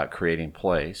today about creating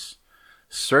place.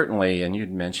 Certainly, and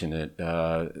you'd mentioned it,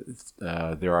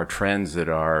 there are trends that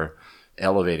are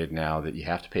elevated now that you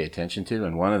have to pay attention to,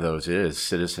 and one of those is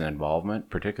citizen involvement,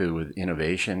 particularly with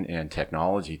innovation and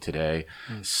technology today.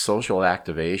 Social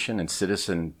activation and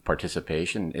citizen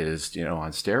participation is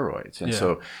on steroids, and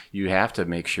so you have to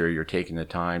make sure you're taking the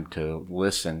time to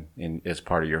listen as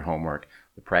part of your homework.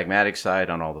 The pragmatic side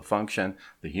on all the function,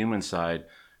 the human side,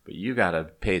 but you got to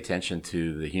pay attention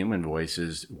to the human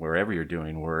voices wherever you're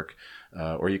doing work,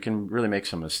 or you can really make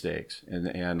some mistakes.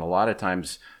 And a lot of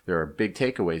times there are big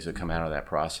takeaways that come out of that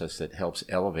process that helps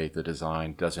elevate the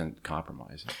design, doesn't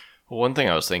compromise it. Well, one thing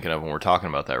I was thinking of when we're talking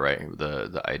about that, right,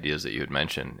 the ideas that you had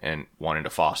mentioned and wanting to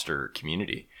foster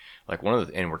community, like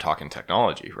and we're talking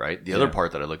technology, right? The other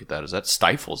part that I look at that is that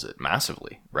stifles it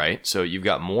massively, right? So you've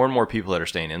got more and more people that are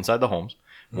staying inside the homes,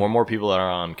 more and more people that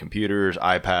are on computers,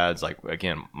 iPads. Like,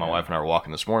 again, my wife and I were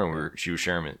walking this morning. She was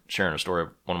sharing a story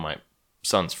of one of my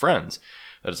son's friends.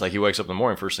 That it's like he wakes up in the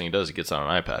morning, first thing he does, he gets on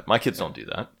an iPad. My kids don't do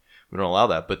that. We don't allow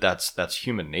that, but that's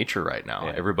human nature right now.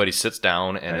 Yeah. Everybody sits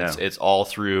down, and it's all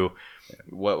through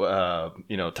what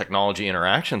technology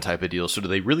interaction type of deal. So do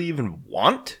they really even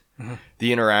want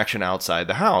the interaction outside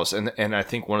the house? And I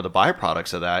think one of the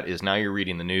byproducts of that is now you're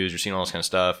reading the news, you're seeing all this kind of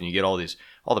stuff, and you get all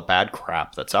the bad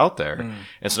crap that's out there.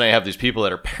 And so now you have these people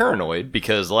that are paranoid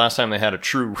because the last time they had a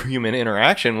true human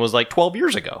interaction was like 12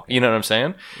 years ago. You know what I'm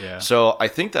saying? Yeah. So I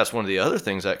think that's one of the other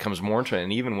things that comes more into it.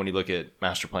 And even when you look at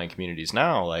master plan communities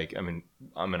now, like, I mean,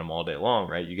 I'm in them all day long,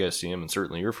 right? You guys see them, and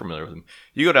certainly you're familiar with them.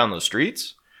 You go down those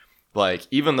streets, like,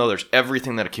 even though there's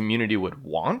everything that a community would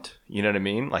want, you know what I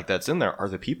mean? Like, that's in there. Are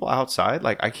the people outside?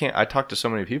 Like, I talk to so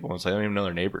many people and it's like, I don't even know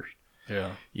their neighbors.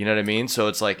 Yeah. You know what I mean? So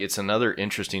it's like, it's another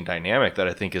interesting dynamic that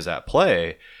I think is at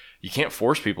play. You can't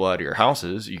force people out of your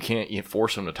houses. You can't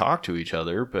force them to talk to each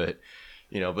other, but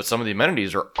some of the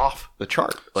amenities are off the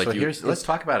chart. Like, so let's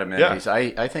talk about amenities. Yeah.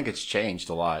 I think it's changed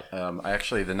a lot.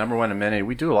 Actually, the number one amenity,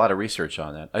 we do a lot of research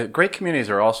on that. Great communities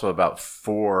are also about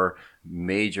 4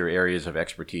 major areas of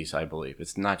expertise, I believe.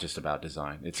 It's not just about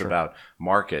design. It's about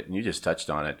market, and you just touched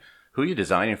on it. Who are you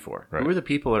designing for? Right. Who are the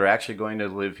people that are actually going to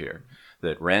live here,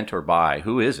 that rent or buy?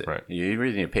 Who is it? Right. You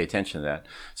really need to pay attention to that.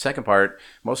 Second part,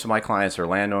 most of my clients are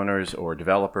landowners or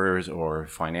developers or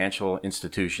financial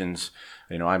institutions.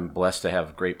 I'm blessed to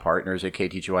have great partners at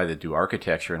KTGY that do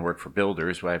architecture and work for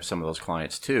builders. I have some of those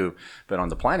clients too. But on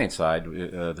the planning side,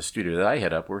 the studio that I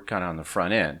head up, we're kind of on the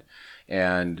front end.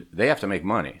 And they have to make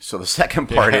money. So the second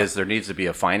part is there needs to be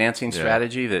a financing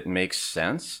strategy that makes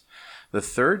sense. The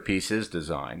third piece is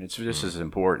design. It's just as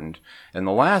important. And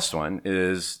the last one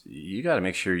is you got to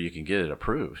make sure you can get it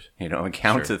approved, and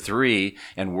count to 3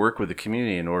 and work with the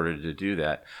community in order to do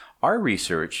that. Our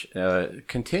research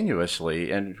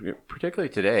continuously, and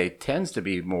particularly today, tends to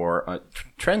be more,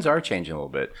 trends are changing a little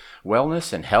bit.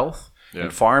 Wellness and health. Yeah.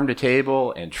 And farm to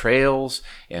table and trails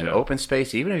and open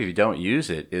space, even if you don't use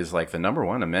it, is like the number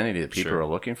one amenity that people are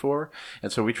looking for.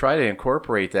 And so we try to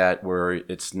incorporate that where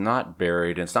it's not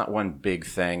buried, and it's not one big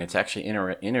thing. It's actually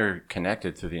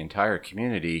interconnected through the entire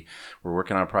community. We're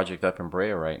working on a project up in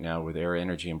Brea right now with Air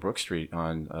Energy and Brook Street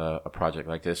on a project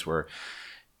like this where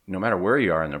no matter where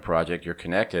you are in the project, you're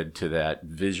connected to that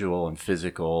visual and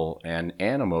physical and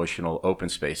emotional open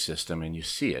space system, and you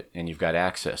see it, and you've got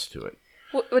access to it.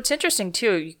 What's interesting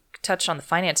too, you touched on the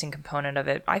financing component of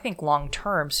it. I think long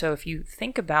term. So if you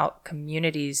think about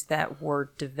communities that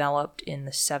were developed in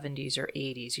the 70s or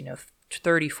 80s,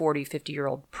 30, 40,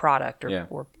 50-year-old product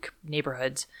or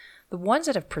neighborhoods, the ones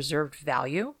that have preserved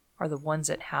value are the ones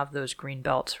that have those green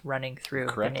belts running through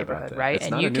the neighborhood, right?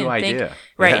 It's not a new idea.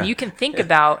 Right, and you can think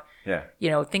about,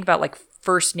 Yeah. Think about like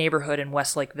First Neighborhood in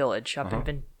Westlake Village up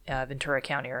in Ventura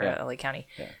County or LA County.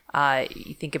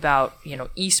 You think about,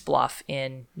 East Bluff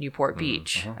in Newport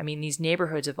Beach. I mean, these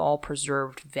neighborhoods have all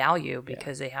preserved value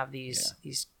because they have these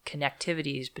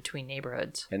connectivities between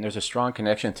neighborhoods. And there's a strong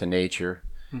connection to nature.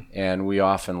 And we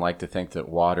often like to think that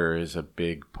water is a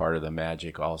big part of the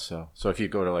magic also. So if you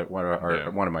go to like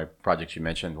one of my projects you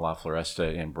mentioned, La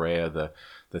Floresta in Brea, the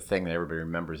thing that everybody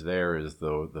remembers there is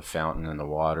the fountain and the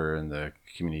water and the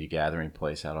community gathering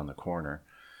place out on the corner.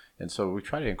 And so we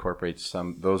try to incorporate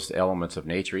those elements of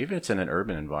nature, even if it's in an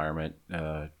urban environment,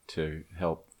 to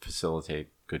help facilitate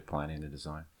good planning and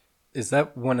design. Is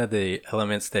that one of the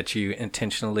elements that you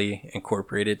intentionally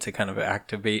incorporated to kind of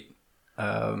activate?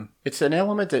 It's an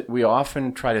element that we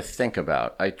often try to think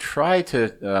about. We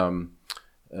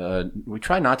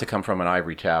try not to come from an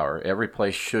ivory tower. Every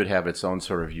place should have its own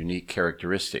sort of unique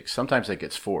characteristics. Sometimes it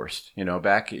gets forced.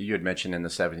 Back, you had mentioned in the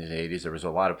 70s and 80s, there was a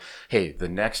lot of, hey, the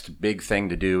next big thing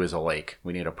to do is a lake.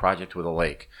 We need a project with a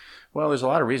lake. Well, there's a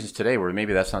lot of reasons today where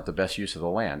maybe that's not the best use of the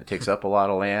land. It takes up a lot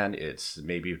of land. It's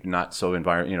maybe not so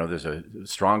there's a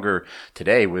stronger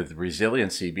today with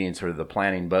resiliency being sort of the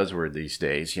planning buzzword these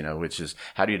days, which is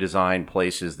how do you design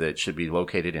places that should be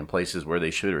located in places where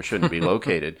they should or shouldn't be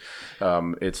located.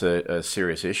 It's a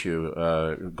serious issue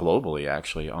globally,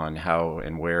 actually, on how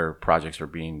and where projects are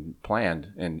being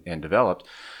planned and developed.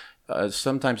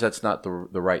 Sometimes that's not the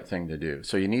right thing to do.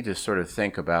 So you need to sort of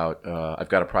think about, I've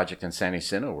got a project in San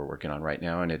Jacinto we're working on right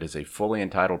now, and it is a fully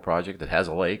entitled project that has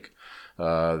a lake,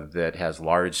 that has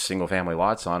large single-family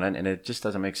lots on it, and it just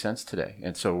doesn't make sense today.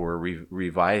 And so we're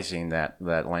revising that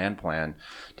land plan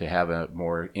to have a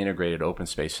more integrated open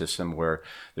space system where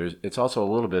it's also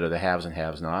a little bit of the haves and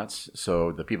have-nots.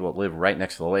 So the people that live right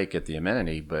next to the lake get the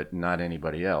amenity, but not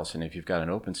anybody else. And if you've got an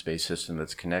open space system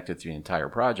that's connected through the entire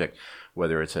project,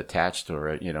 whether it's attached or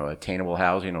attainable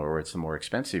housing or it's the more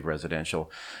expensive residential,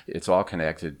 it's all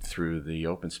connected through the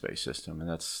open space system. And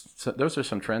those are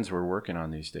some trends we're working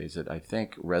on these days that I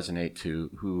think resonate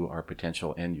to who our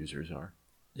potential end users are.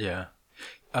 Yeah.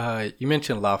 You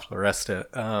mentioned La Floresta.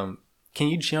 Can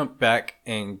you jump back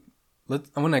and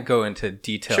I want to go into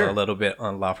detail a little bit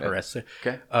on La Floresta.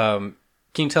 Okay.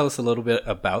 Can you tell us a little bit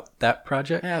about that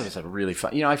project? Yeah, it's a really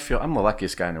fun. I feel I'm the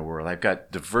luckiest guy in the world. I've got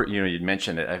you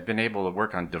mentioned it. I've been able to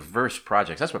work on diverse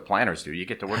projects. That's what planners do. You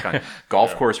get to work on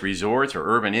golf course resorts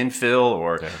or urban infill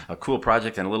or a cool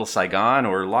project in Little Saigon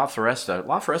or La Floresta.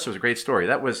 La Floresta was a great story.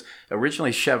 That was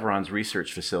originally Chevron's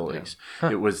research facilities.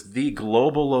 It was the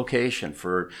global location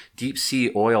for deep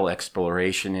sea oil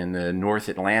exploration in the North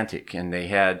Atlantic. And they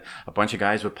had a bunch of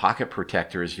guys with pocket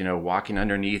protectors, walking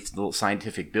underneath little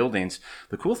scientific buildings.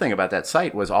 The cool thing about that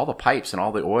site was all the pipes and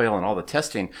all the oil and all the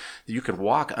testing, you could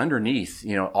walk underneath,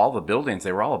 all the buildings.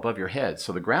 They were all above your head.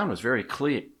 So the ground was very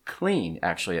clean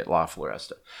actually at La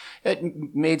Floresta.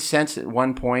 It made sense at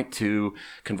one point to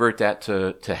convert that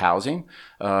to housing.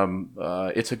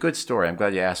 It's a good story. I'm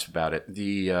glad you asked about it.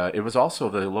 It was also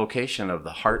the location of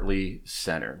the Hartley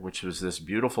Center, which was this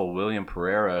beautiful William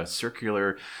Pereira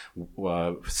circular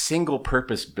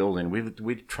single-purpose building.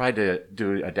 We tried to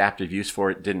do adaptive use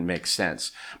for it. Didn't make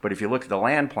sense. But if you look at the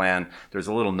land plan, there's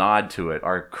a little nod to it.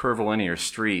 Our curvilinear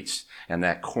streets and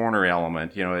that corner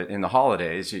element, in the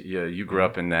holidays, you grew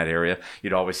up in that area,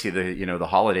 you'd always see the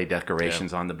holiday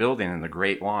decorations on the building and the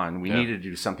Great Lawn. We needed to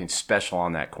do something special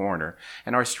on that corner.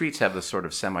 And our streets have this sort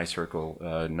of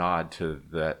semicircle nod to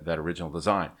that original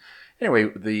design. Anyway,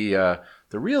 the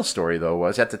real story, though,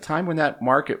 was at the time when that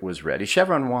market was ready,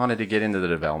 Chevron wanted to get into the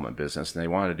development business, and they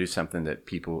wanted to do something that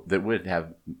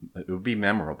would be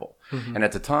memorable. Mm-hmm. And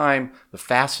at the time, the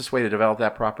fastest way to develop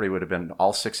that property would have been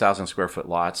all 6,000 square foot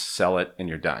lots, sell it, and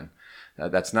you're done.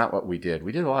 That's not what we did.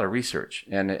 We did a lot of research.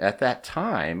 And at that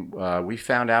time, we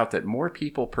found out that more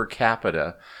people per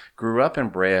capita grew up in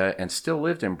Brea and still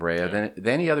lived in Brea than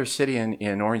any other city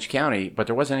in Orange County, but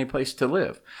there wasn't any place to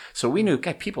live. So we knew,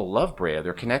 God, people love Brea.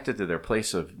 They're connected to their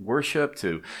place of worship,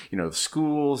 to,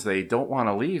 schools. They don't want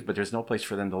to leave, but there's no place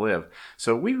for them to live.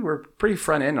 So we were pretty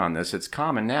front end on this. It's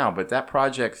common now, but that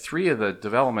project, 3 of the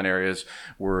development areas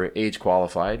were age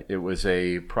qualified. It was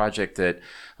a project that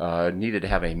needed to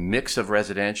have a mix of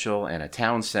residential and a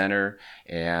town center.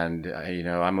 And,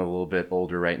 I'm a little bit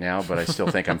older right now, but I still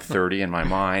think I'm 30 in my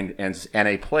mind. and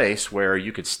a place where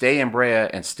you could stay in Brea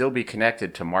and still be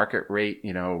connected to market rate,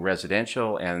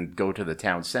 residential, and go to the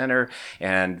town center,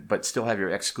 but still have your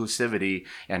exclusivity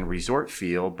and resort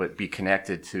feel, but be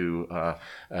connected to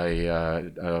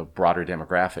a broader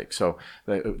demographic. So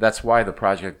that's why the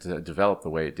project developed the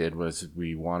way it did. Was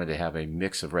we wanted to have a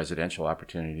mix of residential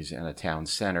opportunities and a town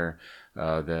center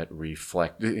that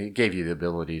gave you the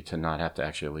ability to not have to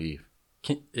actually leave.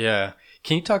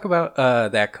 Can you talk about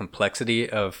that complexity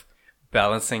of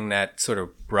balancing that sort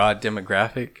of broad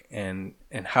demographic, and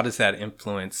how does that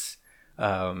influence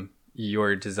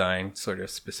your design sort of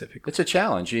specifically? It's a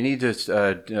challenge. You need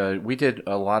to, we did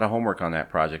a lot of homework on that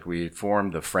project. We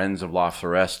formed the Friends of La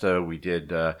Floresta. We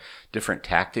did different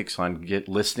tactics on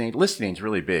listening. Listening is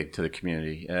really big to the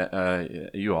community.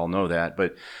 You all know that,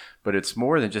 but it's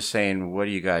more than just saying, what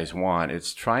do you guys want?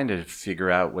 It's trying to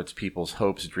figure out what people's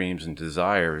hopes, dreams, and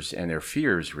desires and their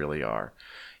fears really are.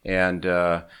 And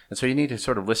so you need to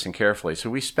sort of listen carefully. So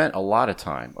we spent a lot of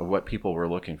time of what people were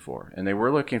looking for. And they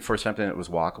were looking for something that was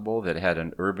walkable, that had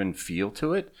an urban feel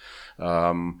to it.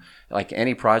 Like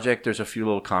any project, there's a few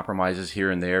little compromises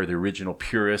here and there. The original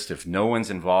purist, if no one's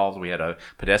involved, we had a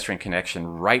pedestrian connection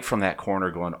right from that corner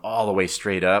going all the way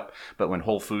straight up. But when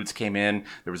Whole Foods came in,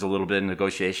 there was a little bit of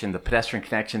negotiation. The pedestrian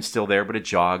connection's still there, but it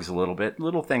jogs a little bit.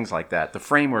 Little things like that. The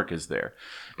framework is there.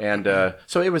 And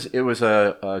so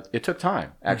it took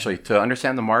time actually to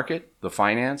understand the market, the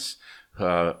finance,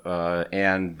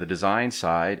 and the design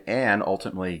side, and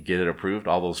ultimately get it approved.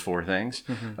 All those four things.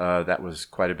 That was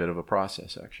quite a bit of a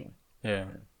process, actually. Yeah.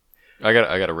 I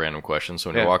got a random question. So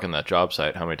when you're walking that job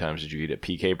site, how many times did you eat a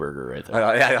PK burger right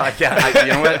there?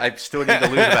 You know what? I still need to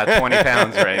lose about 20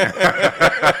 pounds right now.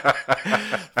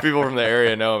 People from the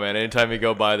area know, man. Anytime you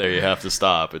go by there, you have to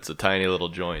stop. It's a tiny little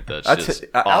joint that's just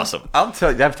awesome. I'll tell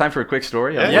you. Do I have time for a quick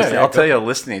story? I'll tell you a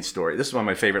listening story. This is one of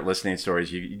my favorite listening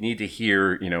stories. You need to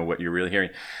hear, what you're really hearing.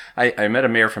 I met a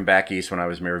mayor from back east when I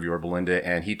was mayor of Yorba Linda,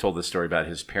 and he told this story about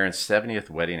his parents'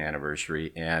 70th wedding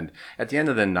anniversary. And at the end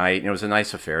of the night, and it was a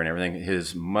nice affair and everything,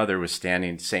 his mother was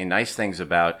standing saying nice things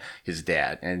about his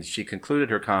dad. And she concluded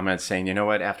her comments saying, you know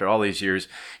what, after all these years,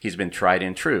 he's been tried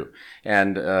and true.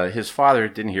 And his father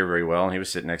didn't hear very well, and he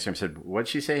was sitting next to him and said, what'd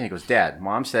she say? And he goes, Dad,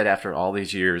 Mom said after all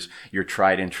these years, you're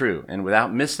tried and true. And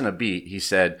without missing a beat, he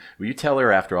said, will you tell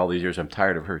her after all these years, I'm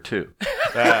tired of her too?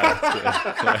 That's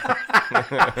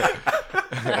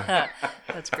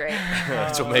great.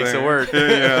 That's what makes it work.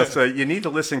 So you need to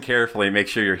listen carefully, make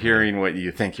sure you're hearing what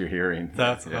you think you're hearing.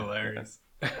 That's hilarious.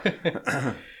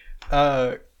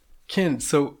 Ken,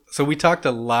 so we talked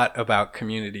a lot about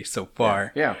community so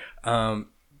far. Yeah.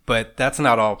 But that's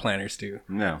not all planners do.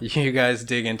 No. You guys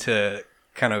dig into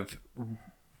kind of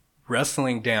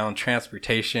wrestling down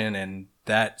transportation and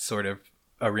that sort of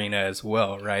arena as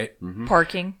well, right? Mm-hmm.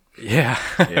 Parking. Yeah.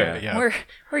 Yeah. Where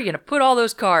are you going to put all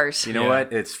those cars? You know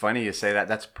what? It's funny you say that.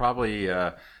 That's probably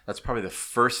the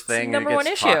first thing that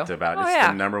gets talked about. Oh, it's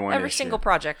the number one issue. Every single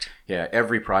project. Yeah,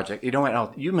 every project. You know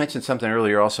what? You mentioned something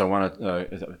earlier also I want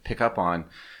to pick up on.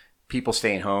 People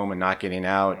staying home and not getting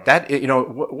out. That,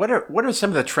 what are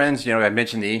some of the trends? I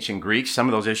mentioned the ancient Greeks. Some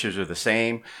of those issues are the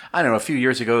same. I don't know, a few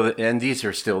years ago, and these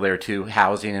are still there too,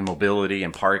 housing and mobility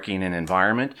and parking and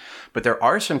environment. But there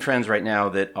are some trends right now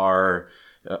that are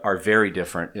very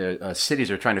different.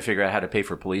 Cities are trying to figure out how to pay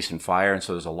for police and fire, and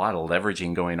so there's a lot of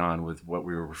leveraging going on with what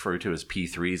we refer to as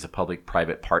P3s, a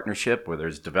public-private partnership, where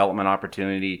there's development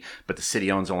opportunity, but the city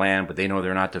owns the land, but they know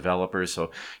they're not developers. So,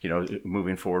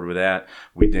 moving forward with that,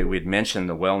 we'd mentioned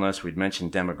the wellness, we'd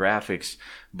mentioned demographics,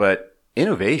 but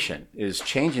innovation is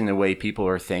changing the way people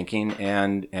are thinking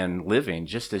and living,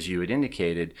 just as you had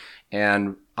indicated.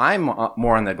 And I'm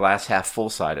more on the glass half full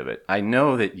side of it. I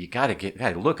know that you got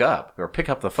to look up or pick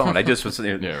up the phone. I just was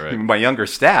my younger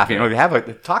staff,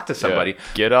 talk to somebody. Yeah.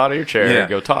 Get out of your chair and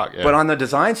go talk. Yeah. But on the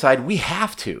design side, we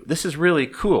have to. This is really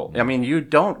cool. I mean, you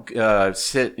don't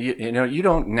you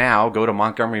don't now go to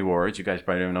Montgomery Wards. You guys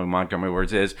probably don't know who Montgomery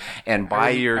Wards is, and buy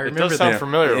your. It does sound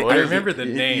familiar. I remember the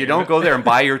name. You don't go there and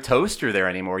buy your toaster there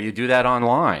anymore. You do that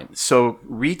online. So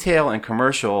retail and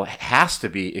commercial has to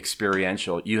be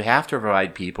experiential. You have to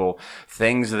provide people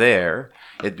things there.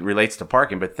 It relates to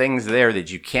parking, but things there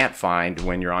that you can't find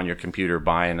when you're on your computer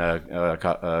buying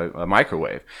a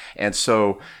microwave. And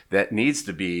so that needs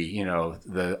to be,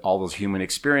 all those human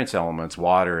experience elements,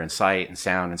 water and sight and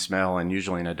sound and smell, and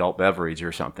usually an adult beverage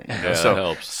or something. Yeah, that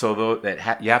helps. So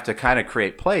you have to kind of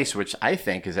create place, which I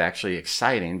think is actually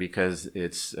exciting because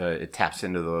it taps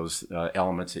into those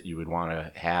elements that you would want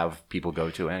to have people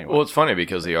go to anyway. Well, it's funny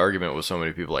because the argument with so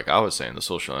many people, like I was saying, the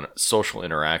social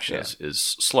interaction is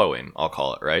slowing, I'll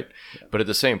call it, right? But at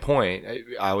the same point,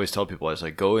 I always tell people, I was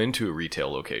like, go into a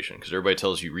retail location, because everybody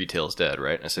tells you retail's dead,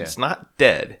 right? And I said, it's not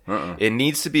dead. It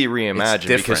needs to be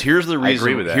reimagined, because here's the reason.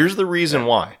 I agree with that. Here's the reason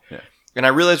why. Yeah. And I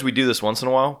realize we do this once in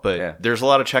a while, but there's a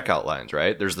lot of checkout lines,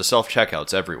 right? There's the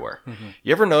self-checkouts everywhere.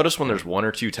 You ever notice when there's one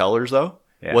or two tellers, though?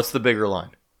 What's the bigger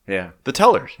line? The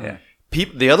tellers.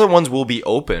 The other ones will be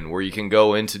open where you can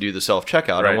go in to do the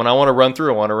self-checkout. And when I want to run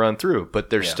through, I want to run through. But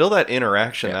there's still that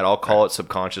interaction that I'll call it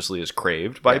subconsciously is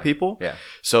craved by people.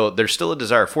 So there's still a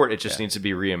desire for it. It just needs to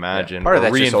be reimagined. Part of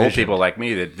that's just old people like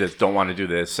me that don't want to do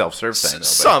the self-serve thing.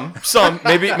 Some,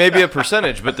 maybe a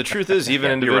percentage. But the truth is,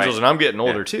 even individuals, and I'm getting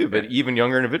older too, but even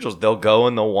younger individuals, they'll go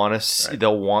and they'll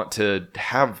want to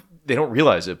have. They don't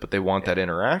realize it, but they want that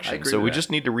interaction. So we just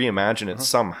need to reimagine it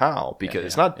somehow, because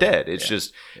it's not dead. It's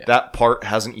just that part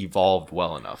hasn't evolved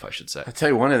well enough, I should say. I'll tell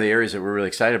you, one of the areas that we're really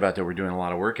excited about that we're doing a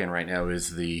lot of work in right now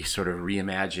is the sort of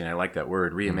reimagine. I like that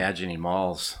word, reimagining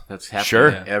malls. That's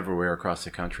happening everywhere across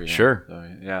the country. Sure.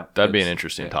 So, that'd be an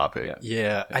interesting topic.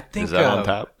 Yeah, I think is that on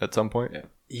tap at some point?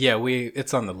 Yeah,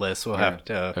 it's on the list. We'll have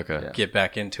to get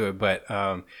back into it,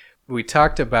 but. We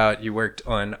talked about you worked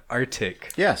on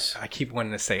Arctic. Yes. I keep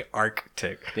wanting to say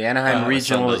Arctic. The Anaheim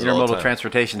Regional Intermodal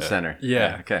Transportation Center.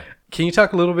 Yeah. Okay. Can you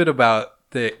talk a little bit about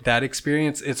that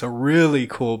experience? It's a really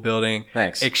cool building.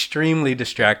 Thanks. Extremely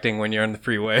distracting when you're on the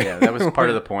freeway. Yeah, that was part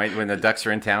of the point. When the ducks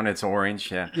are in town, it's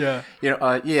orange. Yeah.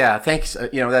 Thanks.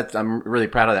 I'm really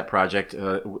proud of that project.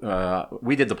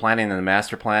 We did the planning and the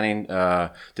master planning.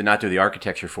 Did not do the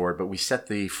architecture for it, but we set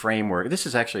the framework. This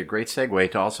is actually a great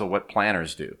segue to also what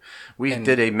planners do. We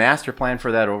did a master plan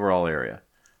for that overall area.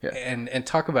 Yeah. And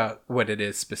talk about what it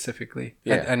is specifically.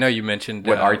 Yeah. I know you mentioned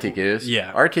what Arctic is.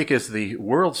 Yeah. Arctic is the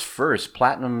world's first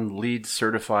platinum LEED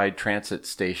certified transit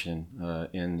station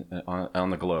on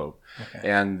the globe. Okay.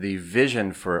 And the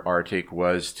vision for Arctic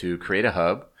was to create a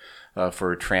hub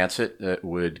for transit that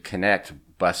would connect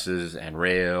buses and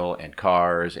rail and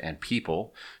cars and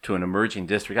people to an emerging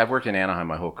district. I've worked in Anaheim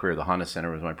my whole career. The Honda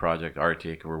Center was my project,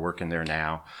 Arctic. We're working there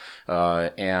now.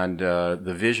 And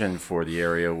the vision for the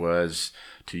area was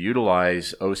to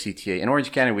utilize OCTA. In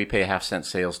Orange County, we pay a half-cent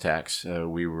sales tax.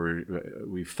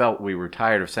 We felt we were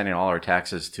tired of sending all our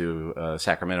taxes to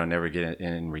Sacramento and never get it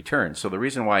in return. So the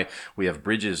reason why we have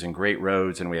bridges and great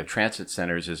roads and we have transit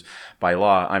centers is by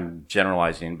law, I'm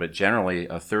generalizing, but generally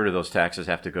a third of those taxes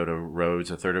have to go to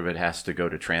roads, a third of it has to go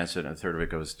to transit, and a third of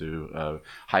it goes to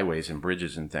highways and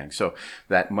bridges and things. So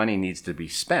that money needs to be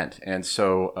spent. And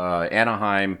so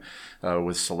Anaheim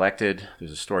was selected.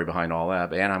 There's a story behind all that.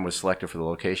 But Anaheim was selected for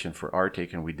the location for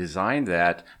Arctic, and we designed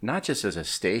that not just as a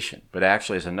station, but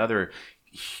actually as another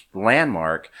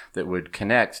landmark that would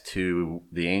connect to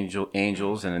the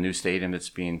Angels and a new stadium that's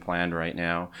being planned right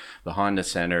now, the Honda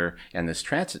Center and this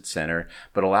transit center,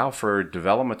 but allow for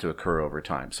development to occur over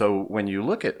time. So when you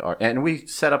look at and we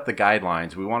set up the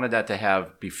guidelines, we wanted that to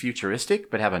be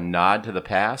futuristic, but have a nod to the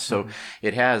past. So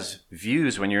it has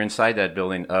views when you're inside that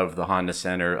building of the Honda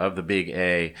Center, of the Big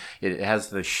A. It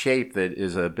has the shape that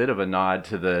is a bit of a nod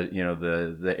to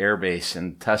the air base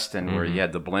in Tustin, where you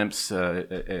had the blimps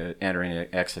entering and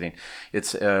exiting.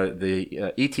 It's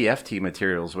the ETFT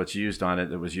materials, what's used on it,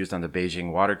 that was used on the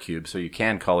Beijing water cube, so you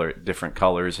can color it different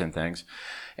colors and things.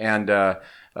 And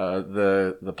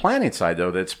the planning side,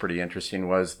 though, that's pretty interesting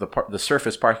was the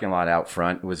surface parking lot out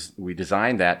front. We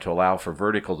designed that to allow for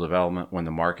vertical development when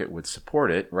the market would support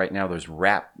it. Right now, there's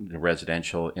wrap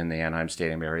residential in the Anaheim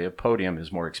Stadium area. Podium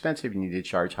is more expensive. You need to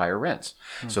charge higher rents.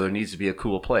 So there needs to be a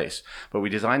cool place. But we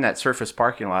designed that surface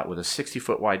parking lot with a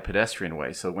 60-foot wide pedestrian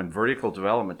way. So when vertical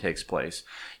development takes place,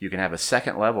 you can have a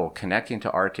second level connecting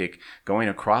to Arctic, going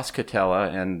across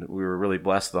Katella, and we were really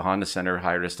blessed. The Honda Center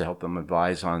hired us to help them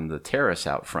advise on the terrace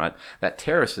out front. That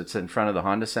terrace that's in front of the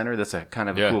Honda Center, that's a kind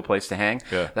of a cool place to hang.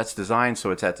 That's designed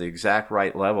so it's at the exact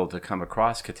right level to come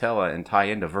across Katella and tie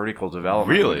into vertical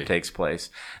development when it takes place.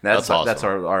 That's awesome. That's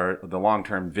the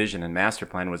long-term vision and master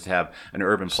plan was to have an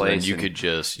urban place. Then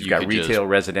you got retail,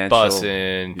 residential, bus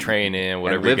in, train in,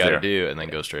 whatever you got to do, and then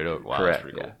go straight over. Wow, correct.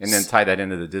 That's pretty cool. And then tie that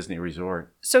into the Disney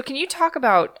resort. So can you talk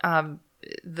about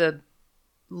the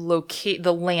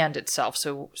land itself?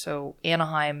 So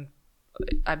Anaheim,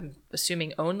 I'm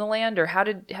assuming, own the land, or how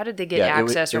did they get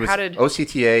access, or how did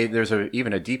OCTA? There's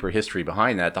even a deeper history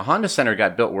behind that. The Honda Center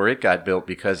got built where it got built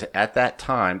because at that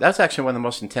time, that's actually one of the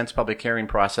most intense public hearing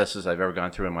processes I've ever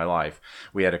gone through in my life.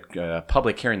 We had a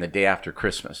public hearing the day after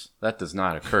Christmas. That does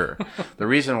not occur. The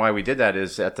reason why we did that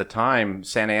is at the time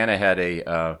Santa Ana had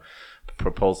a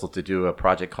proposal to do a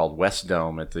project called West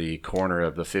Dome at the corner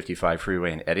of the 55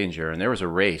 freeway in Ettinger, and there was a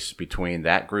race between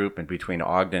that group and between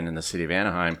Ogden and the city of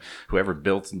Anaheim. Whoever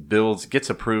builds gets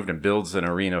approved and builds an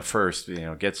arena first,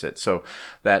 gets it. So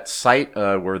that site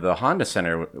where the Honda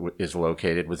Center is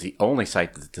located was the only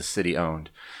site that the city owned.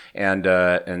 And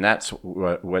that's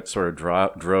what sort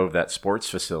of drove that sports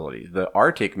facility. The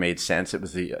Arctic made sense. It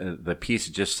was the piece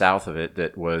just south of it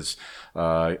that was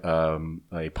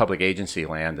a public agency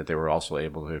land that they were also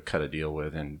able to cut a deal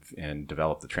with and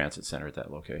develop the transit center at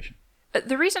that location.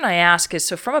 The reason I ask is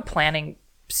so from a planning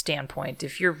standpoint,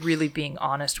 if you're really being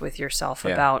honest with yourself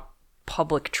about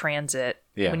public transit,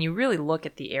 when you really look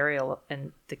at the area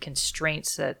and the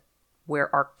constraints that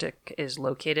where Arctic is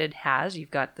located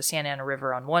you've got the Santa Ana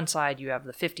River on one side, you have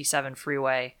the 57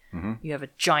 freeway, you have a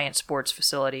giant sports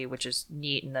facility, which is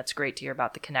neat, and that's great to hear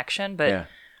about the connection. But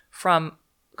from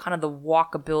kind of the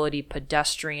walkability,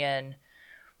 pedestrian,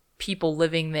 people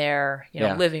living there,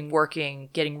 living, working,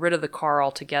 getting rid of the car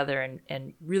altogether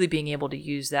and really being able to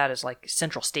use that as like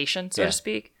central station, so to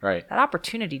speak, right? That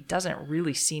opportunity doesn't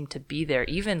really seem to be there,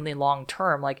 even in the long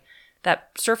term. Like,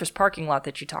 that surface parking lot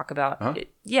that you talk about,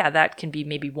 that can be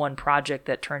maybe one project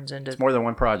that turns into... It's more than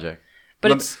one project.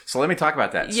 But so let me talk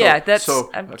about that. Yeah, I'm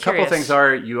curious. Couple of things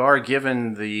are, you are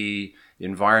given the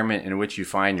environment in which you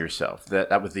find yourself.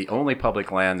 That was the only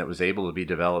public land that was able to be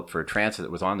developed for transit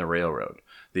that was on the railroad.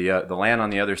 The land on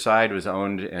the other side was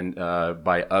owned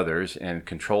by others and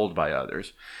controlled by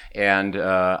others. And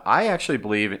I actually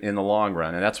believe in the long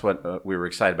run, and that's what we were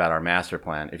excited about our master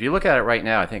plan. If you look at it right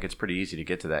now, I think it's pretty easy to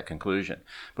get to that conclusion.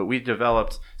 But we've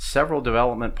developed several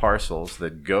development parcels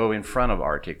that go in front of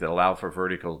Arctic that allow for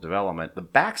vertical development. The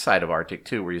backside of Arctic,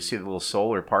 too, where you see the little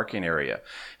solar parking area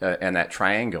and that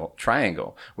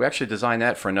triangle, we actually designed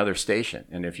that for another station.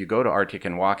 And if you go to Arctic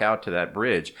and walk out to that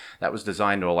bridge, that was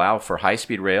designed to allow for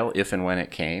high-speed rail if and when it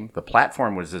came. The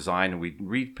platform was designed, and we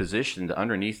repositioned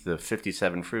underneath the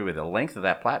 57 freeway. The length of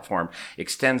that platform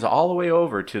extends all the way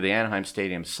over to the Anaheim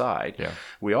Stadium side. Yeah.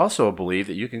 We also believe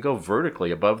that you can go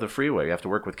vertically above the freeway. You have to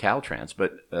work with Caltrans,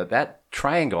 but that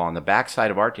triangle on the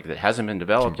backside of Arctic that hasn't been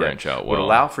developed yet would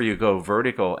allow for you to go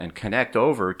vertical and connect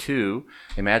over to,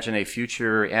 imagine a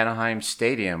future Anaheim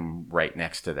Stadium right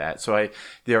next to that. So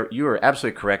you are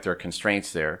absolutely correct. There are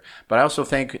constraints there. But I also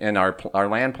think in our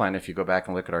land plan, if you go back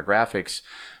and look at our graphics,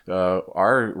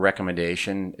 our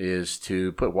recommendation is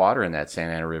to put water in that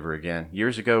Santa Ana River again.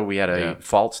 Years ago, we had a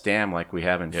false dam like we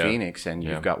have in Phoenix, and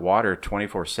you've got water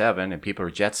 24/7, and people are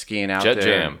jet skiing out there. Jet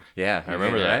Jam. Yeah. I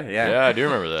remember that. Yeah, I do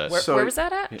remember that. Where was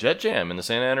that at? Jet Jam in the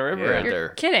Santa Ana River right there. You're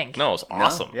kidding. No, it's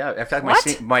awesome. No? Yeah. In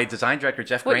fact, my design director,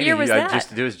 Jeff What Graney, year was that? used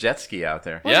to do his jet ski out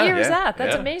there. What year was that?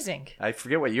 That's amazing. I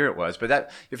forget what year it was, but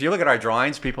that if you look at our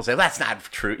drawings, people say, that's not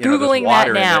true. Googling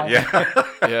water that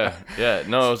now. Yeah.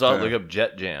 No, it was all, look up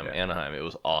Jet Jam, Anaheim. It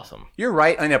was awesome. You're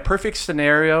right. In a perfect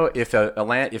scenario, if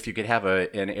if you could have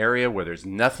an area where there's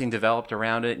nothing developed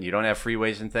around it and you don't have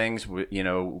freeways and things,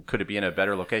 could it be in a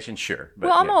better location? Sure.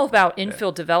 But, I'm all about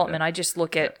infill development. I just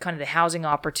look at kind of the housing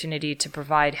opportunity to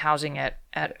provide housing at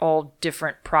all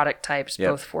different product types,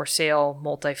 both for sale,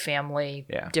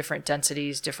 multifamily, different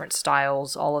densities, different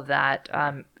styles, all of that.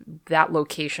 That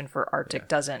location for Arctic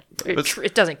doesn't give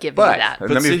me that.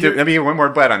 Let me give one more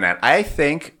but on that. I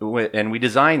think, and we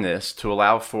designed this to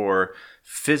allow for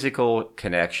physical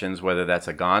connections, whether that's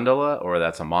a gondola or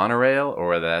that's a monorail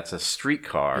or that's a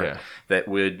streetcar, that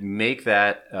would make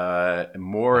that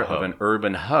more of an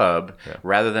urban hub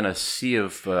rather than a sea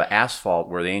of asphalt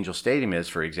where the Angel Stadium is,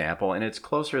 for example. And it's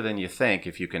closer than you think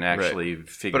if you can actually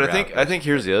figure out. But I think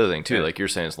here's the other thing too. Like you're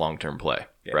saying, it's long-term play,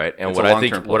 right? And what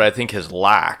I think has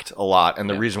lacked a lot, and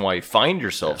the reason why you find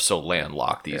yourself so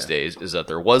landlocked these days is that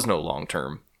there was no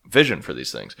long-term vision for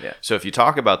these things. So if you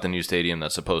talk about the new stadium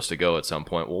that's supposed to go at some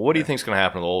point, well, what do you think is going to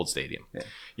happen to the old stadium?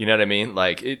 You know what I mean?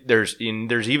 Like there's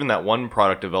even that one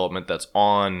product development that's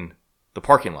on the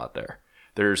parking lot there.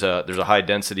 There's a high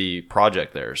density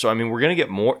project there. So I mean, we're going to get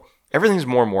more. Everything's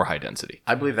more and more high density.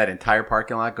 I believe that entire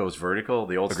parking lot goes vertical.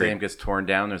 The old stadium gets torn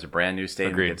down. There's a brand new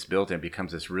stadium that gets built, and it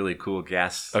becomes this really cool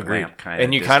gas lamp kind of.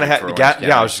 And you kind of have,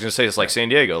 I was just gonna say it's like San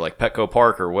Diego, like Petco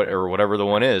Park or whatever the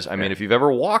one is. I mean, if you've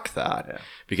ever walked that,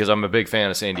 because I'm a big fan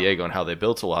of San Diego and how they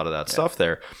built a lot of that stuff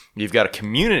there. You've got a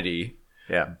community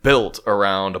built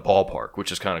around a ballpark,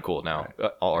 which is kind of cool. Now,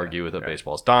 I'll argue with it.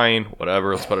 Baseball's dying,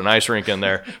 whatever. Let's put an ice rink in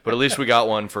there. But at least we got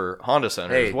one for Honda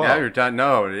Center as well. Now you're done.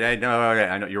 No, I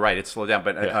know. You're right. It's slowed down.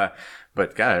 But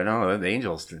But God, I don't know, the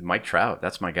Angels, Mike Trout,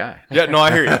 that's my guy. Yeah, no,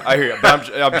 I hear you.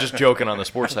 But I'm just joking on the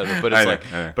sports side of it. But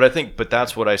it's but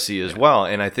that's what I see as well.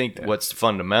 And I think what's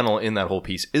fundamental in that whole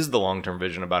piece is the long-term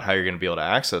vision about how you're going to be able to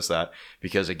access that.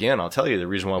 Because again, I'll tell you, the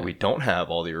reason why we don't have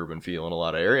all the urban feel in a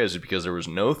lot of areas is because there was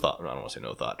no thought. I don't want to say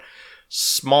no thought.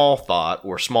 Small thought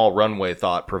or small runway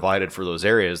thought provided for those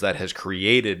areas that has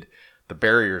created the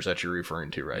barriers that you're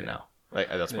referring to right now.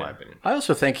 That's my opinion. I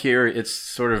also think here it's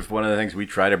sort of one of the things we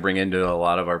try to bring into a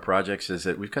lot of our projects is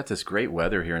that we've got this great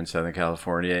weather here in Southern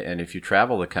California. And if you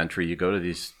travel the country, you go to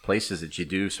these places that you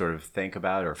do sort of think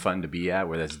about or fun to be at,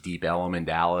 whether that's Deep Ellum in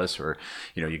Dallas or,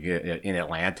 you get in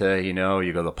Atlanta, you go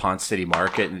to the Ponce City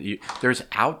Market. And there's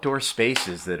outdoor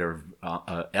spaces that are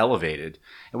elevated.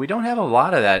 And we don't have a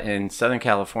lot of that in Southern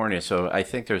California. So I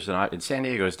think and San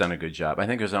Diego has done a good job. I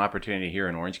think there's an opportunity here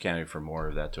in Orange County for more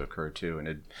of that to occur too. And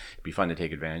it'd be fun to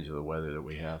take advantage of the weather that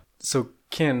we have. So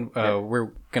Ken, we're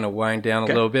going to wind down a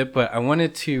little bit, but I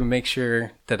wanted to make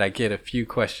sure that I get a few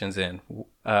questions in.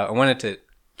 I wanted to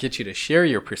get you to share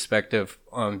your perspective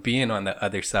on being on the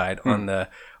other side, on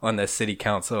the city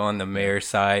council, on the mayor's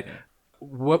side.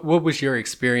 What was your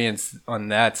experience on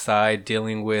that side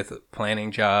dealing with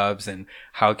planning jobs, and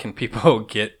how can people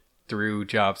get through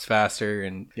jobs faster?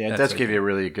 And it does give you a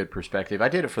really good perspective. I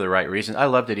did it for the right reason. I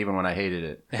loved it even when I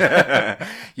hated it.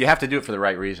 You have to do it for the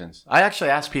right reasons. I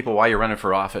actually ask people why you're running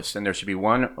for office, and there should be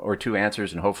one or two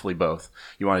answers, and hopefully both.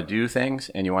 You want to do things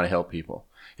and you want to help people.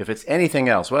 If it's anything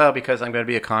else, well, because I'm going to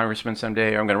be a congressman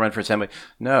someday or I'm going to run for assembly.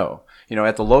 No.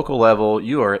 At the local level,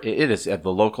 it is at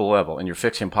the local level, and you're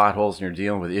fixing potholes and you're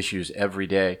dealing with issues every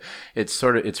day. It's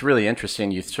really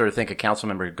interesting. You sort of think a council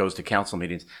member goes to council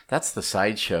meetings. That's the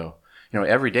sideshow.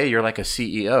 Every day you're like a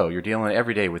CEO. You're dealing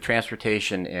every day with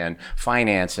transportation and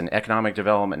finance and economic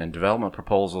development and development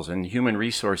proposals and human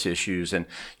resource issues. And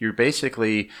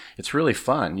it's really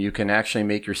fun. You can actually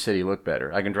make your city look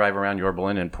better. I can drive around Yorba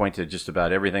Linda and point to just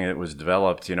about everything that was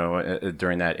developed,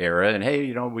 during that era. And hey,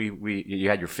 you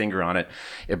had your finger on it,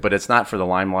 but it's not for the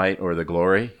limelight or the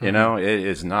glory. It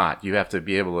is not. You have to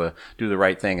be able to do the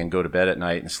right thing and go to bed at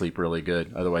night and sleep really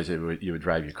good. Otherwise, it would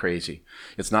drive you crazy.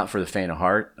 It's not for the faint of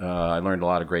heart. I learned a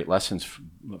lot of great lessons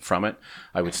from it.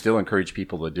 I would still encourage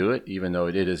people to do it, even though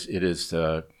it is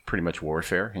pretty much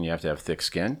warfare, and you have to have thick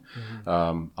skin.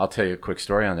 I'll tell you a quick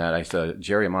story on that.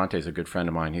 Jerry Amonte is a good friend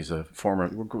of mine. He's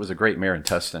was a great mayor in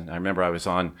Tustin. I remember I was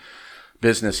on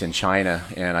business in China,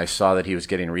 and I saw that he was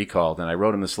getting recalled, and I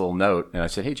wrote him this little note, and I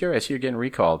said, "Hey Jerry, I see you're getting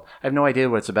recalled. I have no idea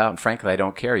what it's about, and frankly, I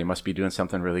don't care. You must be doing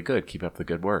something really good. Keep up the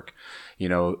good work."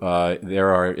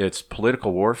 It's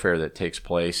political warfare that takes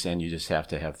place, and you just have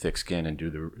to have thick skin and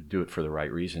do it for the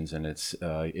right reasons, and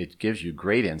it gives you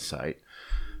great insight.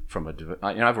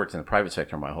 I've worked in the private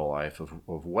sector my whole life of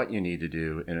what you need to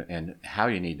do and how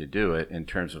you need to do it in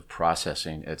terms of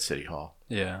processing at City Hall.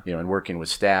 Yeah. And working with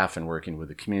staff and working with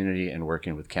the community and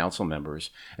working with council members.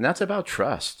 And that's about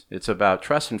trust. It's about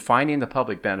trust and finding the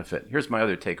public benefit. Here's my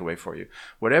other takeaway for you.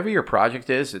 Whatever your project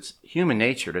is, it's human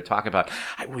nature to talk about,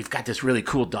 we've got this really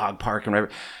cool dog park and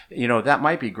whatever. That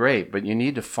might be great, but you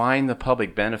need to find the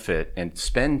public benefit and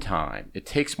spend time. It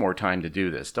takes more time to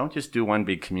do this. Don't just do one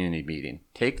big community meeting.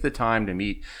 Take the time to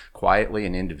meet quietly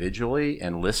and individually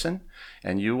and listen.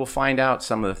 And you will find out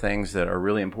some of the things that are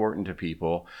really important to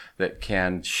people that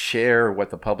can share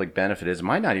what the public benefit is. It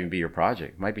might not even be your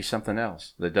project. It might be something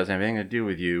else that doesn't have anything to do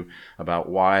with you, about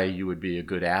why you would be a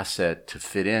good asset to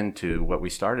fit into what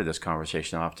we started this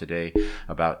conversation off today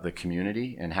about the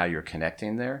community and how you're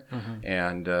connecting there.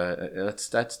 And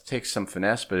that takes some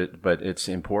finesse, but it's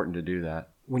important to do that.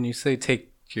 When you say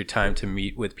take your time to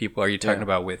meet with people, are you talking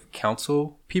about with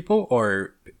council people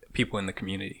or people in the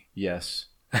community? Yes.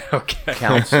 Okay.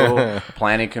 Council,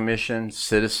 planning commission,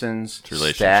 citizens,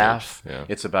 staff. Yeah.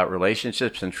 It's about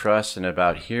relationships and trust, and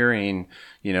about hearing,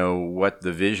 what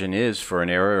the vision is for an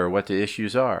area or what the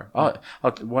issues are.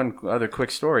 One other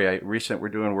quick story. We're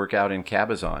doing work out in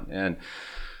Cabazon, and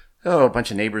a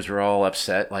bunch of neighbors were all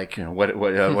upset, like,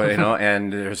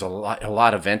 and there's a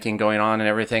lot of venting going on and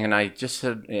everything. And I just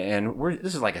said,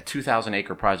 this is like a 2,000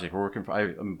 acre project.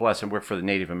 I'm blessed and work for the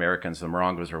Native Americans. The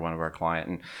Morongos are one of our clients.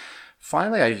 And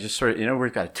finally, I just sort of,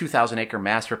 we've got a 2,000 acre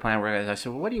master plan. I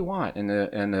said, well, what do you want? And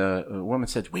the woman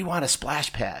said, we want a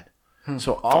splash pad.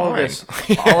 So all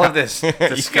Fine. of this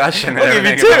discussion, I'll and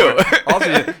give you everything, two.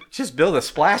 also just build a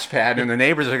splash pad, and the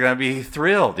neighbors are going to be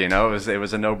thrilled. You know, it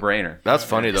was a no-brainer. That's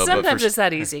funny though. Sometimes it's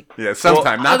that easy. Yeah,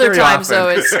 sometimes not Other very times often. though,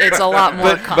 it's a lot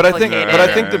more but I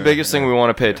complicated. think the biggest thing we want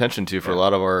to pay attention to for a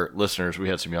lot of our listeners, we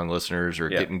had some young listeners or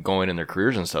getting going in their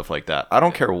careers and stuff like that. I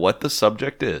don't care what the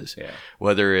subject is,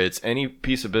 whether it's any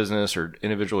piece of business or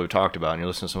individual we've talked about, and you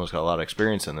listen to someone who's got a lot of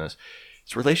experience in this,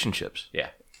 it's relationships. Yeah.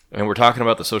 And we're talking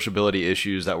about the sociability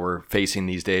issues that we're facing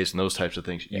these days and those types of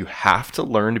things. You have to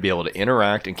learn to be able to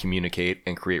interact and communicate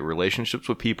and create relationships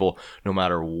with people no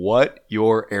matter what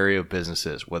your area of business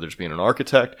is, whether it's being an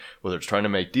architect, whether it's trying to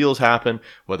make deals happen,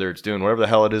 whether it's doing whatever the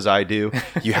hell it is I do.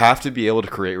 You have to be able to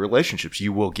create relationships.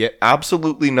 You will get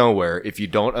absolutely nowhere if you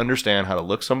don't understand how to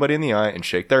look somebody in the eye and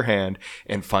shake their hand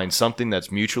and find something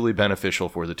that's mutually beneficial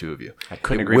for the two of you. I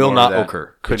couldn't it agree will more not with that. occur.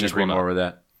 It Couldn't just agree will not. more with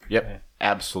that. Yep,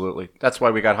 absolutely. That's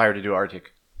why we got hired to do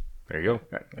Arctic. There you go.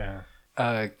 Right.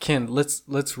 Yeah. Ken,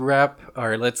 let's wrap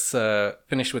or let's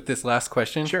finish with this last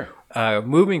question. Sure.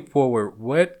 Moving forward,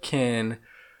 what can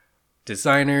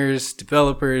designers,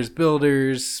 developers,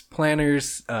 builders,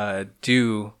 planners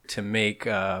do to make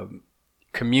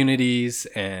communities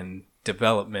and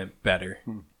development better?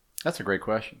 That's a great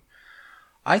question.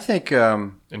 I think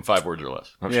in 5 words or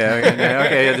less.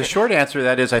 Okay. The short answer to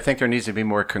that is I think there needs to be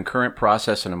more concurrent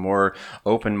process and a more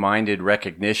open-minded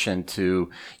recognition to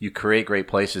you create great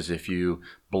places if you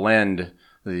blend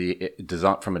the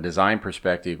design from a design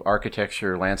perspective,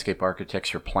 architecture, landscape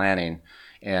architecture, planning,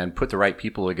 and put the right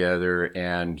people together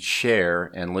and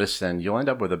share and listen. You'll end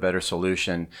up with a better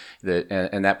solution.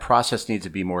 And that process needs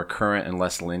to be more current and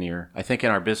less linear. I think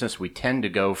in our business we tend to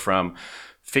go from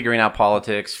figuring out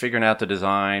politics, figuring out the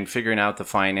design, figuring out the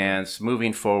finance,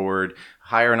 moving forward,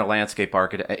 hiring a landscape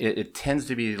architect. It tends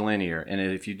to be linear. And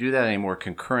if you do that in a more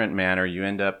concurrent manner, you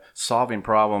end up solving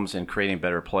problems and creating a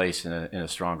better place in a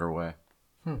stronger way.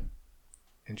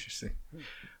 Interesting.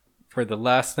 For the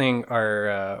last thing,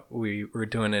 we're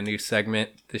doing a new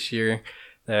segment this year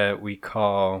that we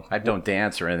call... I don't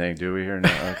dance or anything, do we? Here?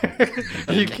 No, okay.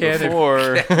 You can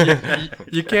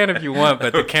you can if you want,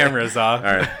 but the camera's off.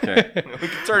 All right. Okay. We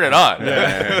can turn it on.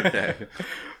 Yeah. Okay.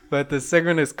 But the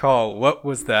segment is called "What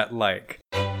Was That Like?"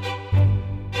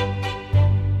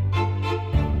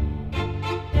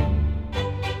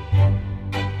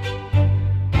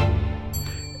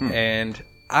 And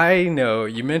I know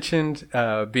you mentioned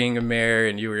being a mayor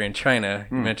and you were in China.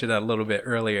 You mentioned that a little bit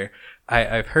earlier.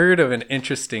 I've heard of an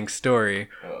interesting story.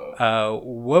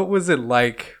 What was it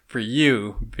like for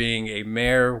you being a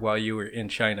mayor while you were in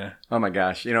China? Oh my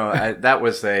gosh! You know, that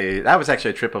was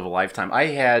actually a trip of a lifetime.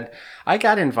 I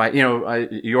got invited. You know,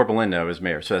 Yorba Linda was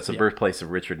mayor, so that's the birthplace of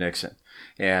Richard Nixon,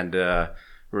 and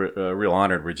real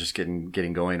honored. We're just getting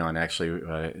going on actually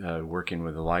working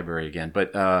with the library again,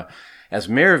 but. As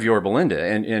mayor of Yorba Linda,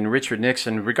 and Richard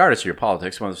Nixon, regardless of your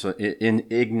politics, one of the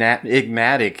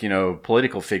enigmatic,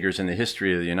 political figures in the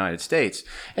history of the United States.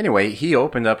 Anyway, he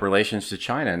opened up relations to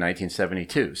China in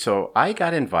 1972. So I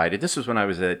got invited. This was when I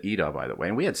was at EDA, by the way,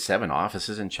 and we had 7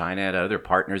 offices in China, had other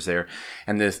partners there.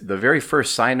 And the very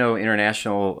first Sino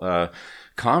International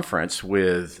conference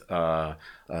with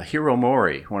Hiro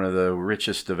Mori, one of the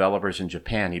richest developers in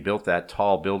Japan. He built that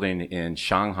tall building in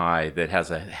Shanghai that has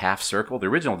a half circle. The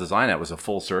original design that was a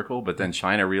full circle, but then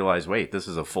China realized, wait, this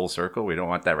is a full circle. We don't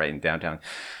want that right in downtown.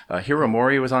 Hiro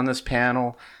Mori was on this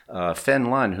panel. Fen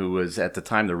Lun, who was at the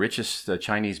time the richest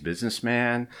Chinese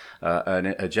businessman,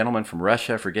 a gentleman from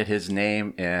Russia, I forget his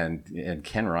name, and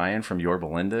Ken Ryan from Yorba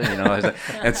Linda,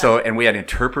 and we had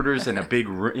interpreters and a big,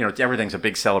 everything's a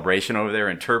big celebration over there.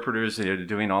 Interpreters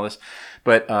doing all this,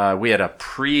 but we had a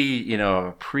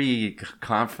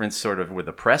pre-conference sort of with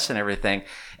the press and everything,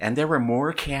 and there were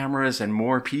more cameras and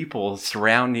more people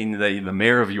surrounding the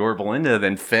mayor of Yorba Linda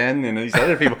than Fen and these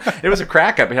other people. It was a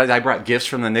crack up because I brought gifts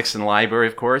from the Nixon Library,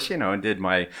 of course, and did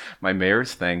my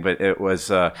mayor's thing. But it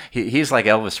was he's like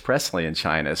Elvis Presley in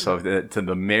China. So to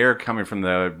the mayor coming from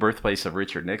the birthplace of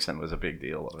Richard Nixon was a big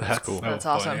deal. That's cool. That's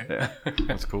awesome. Yeah.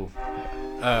 That's cool.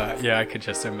 I could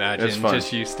just imagine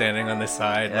just you standing on the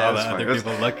side and all the other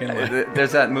people looking.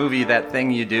 There's that movie, that thing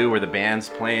you do where the band's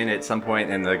playing at some point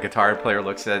and the guitar player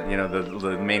looks at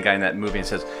the main guy in that movie and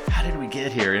says, "How did we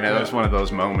get here?" It was one of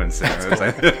those moments.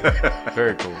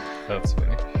 Very cool. That's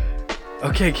funny.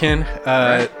 Okay, Ken.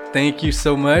 Thank you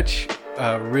so much.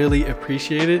 Really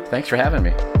appreciate it. Thanks for having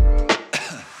me.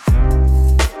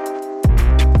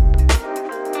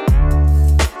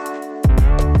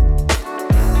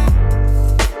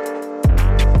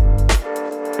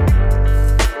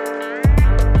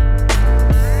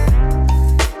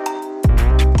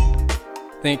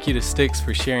 thank you to Styx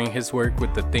for sharing his work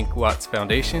with the Think Watts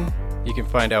Foundation. You can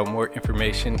find out more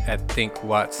information at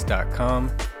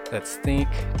thinkwatts.com. That's think,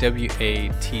 WATTS.com.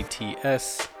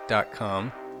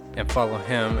 And follow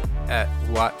him at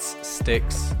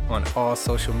WattsStyx on all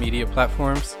social media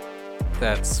platforms.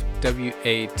 That's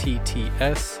WATTSSTIX.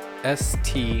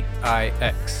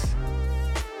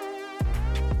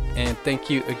 And thank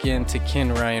you again to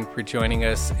Ken Ryan for joining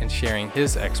us and sharing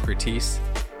his expertise.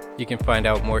 You can find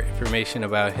out more information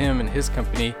about him and his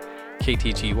company,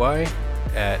 KTGY,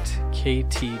 at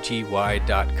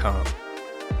ktgy.com.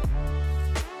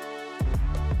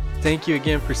 Thank you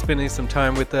again for spending some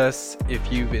time with us.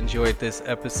 If you've enjoyed this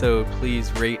episode,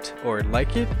 please rate or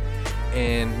like it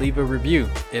and leave a review.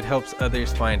 It helps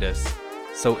others find us.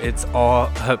 So it's all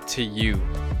up to you.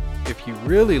 If you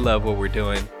really love what we're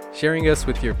doing, sharing us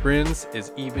with your friends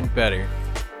is even better.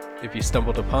 If you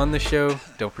stumbled upon the show,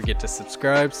 don't forget to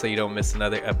subscribe so you don't miss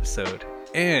another episode.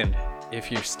 And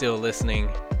if you're still listening,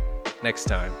 next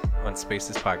time on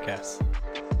Spaces Podcast.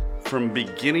 From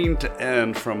beginning to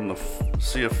end,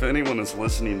 see if anyone is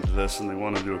listening to this and they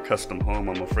want to do a custom home,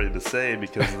 I'm afraid to say,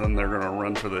 because then they're going to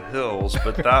run for the hills.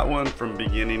 But that one from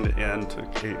beginning to end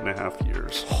took 8.5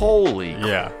 years. Holy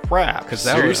crap. Because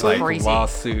that was like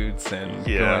lawsuits and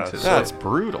going to that's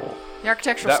brutal. The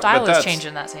architectural style has changed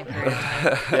in that same period of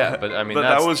time. Yeah, but I mean, but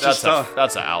that's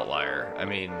an outlier. I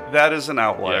mean, that is an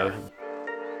outlier. Yeah.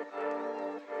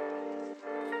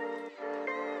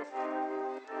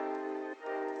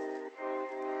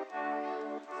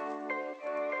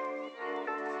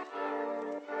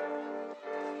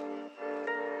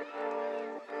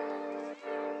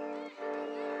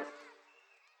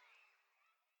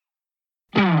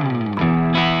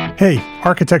 Hey,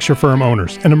 architecture firm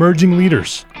owners and emerging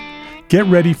leaders. Get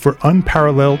ready for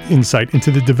unparalleled insight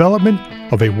into the development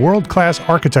of a world-class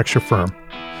architecture firm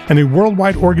and a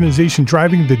worldwide organization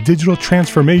driving the digital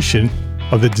transformation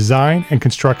of the design and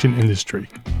construction industry.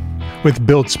 With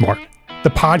Build Smart, the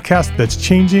podcast that's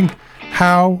changing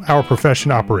how our profession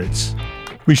operates.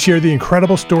 We share the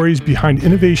incredible stories behind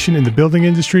innovation in the building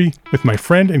industry with my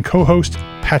friend and co-host,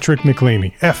 Patrick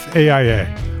McLaney, FAIA,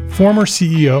 former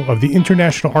CEO of the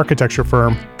international architecture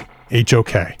firm,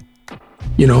 HOK.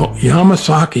 You know,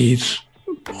 Yamasaki's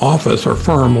office or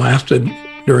firm lasted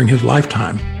during his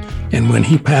lifetime. And when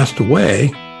he passed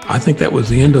away, I think that was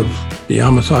the end of the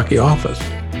Yamasaki office.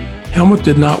 Helmut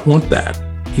did not want that.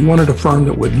 He wanted a firm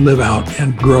that would live out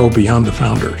and grow beyond the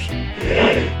founders.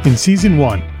 In Season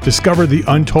 1, discover the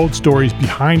untold stories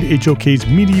behind HOK's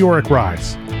meteoric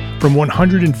rise. From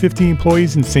 150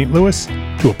 employees in St. Louis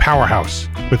to a powerhouse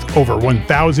with over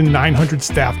 1,900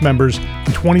 staff members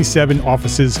and 27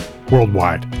 offices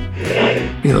worldwide.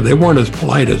 You know, they weren't as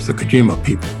polite as the Kojima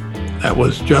people. That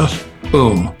was just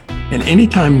boom. And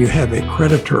anytime you have a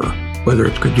creditor, whether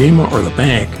it's Kojima or the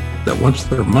bank, that wants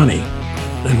their money,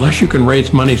 unless you can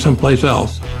raise money someplace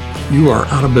else, you are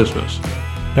out of business.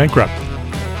 Bankrupt.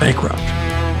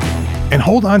 And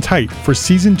hold on tight for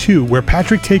Season 2, where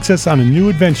Patrick takes us on a new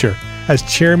adventure as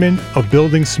chairman of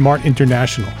Building Smart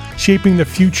International, shaping the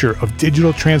future of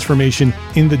digital transformation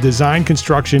in the design,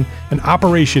 construction, and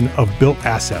operation of built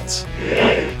assets.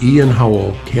 Ian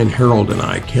Howell, Ken Harold, and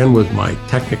I, Ken was my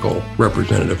technical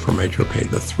representative from HOK.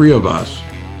 The three of us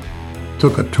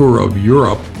took a tour of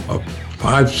Europe of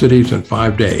 5 cities in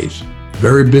 5 days.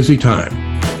 Very busy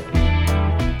time.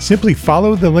 Simply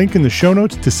follow the link in the show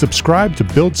notes to subscribe to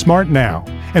Build Smart now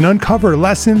and uncover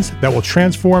lessons that will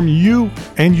transform you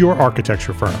and your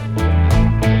architecture firm.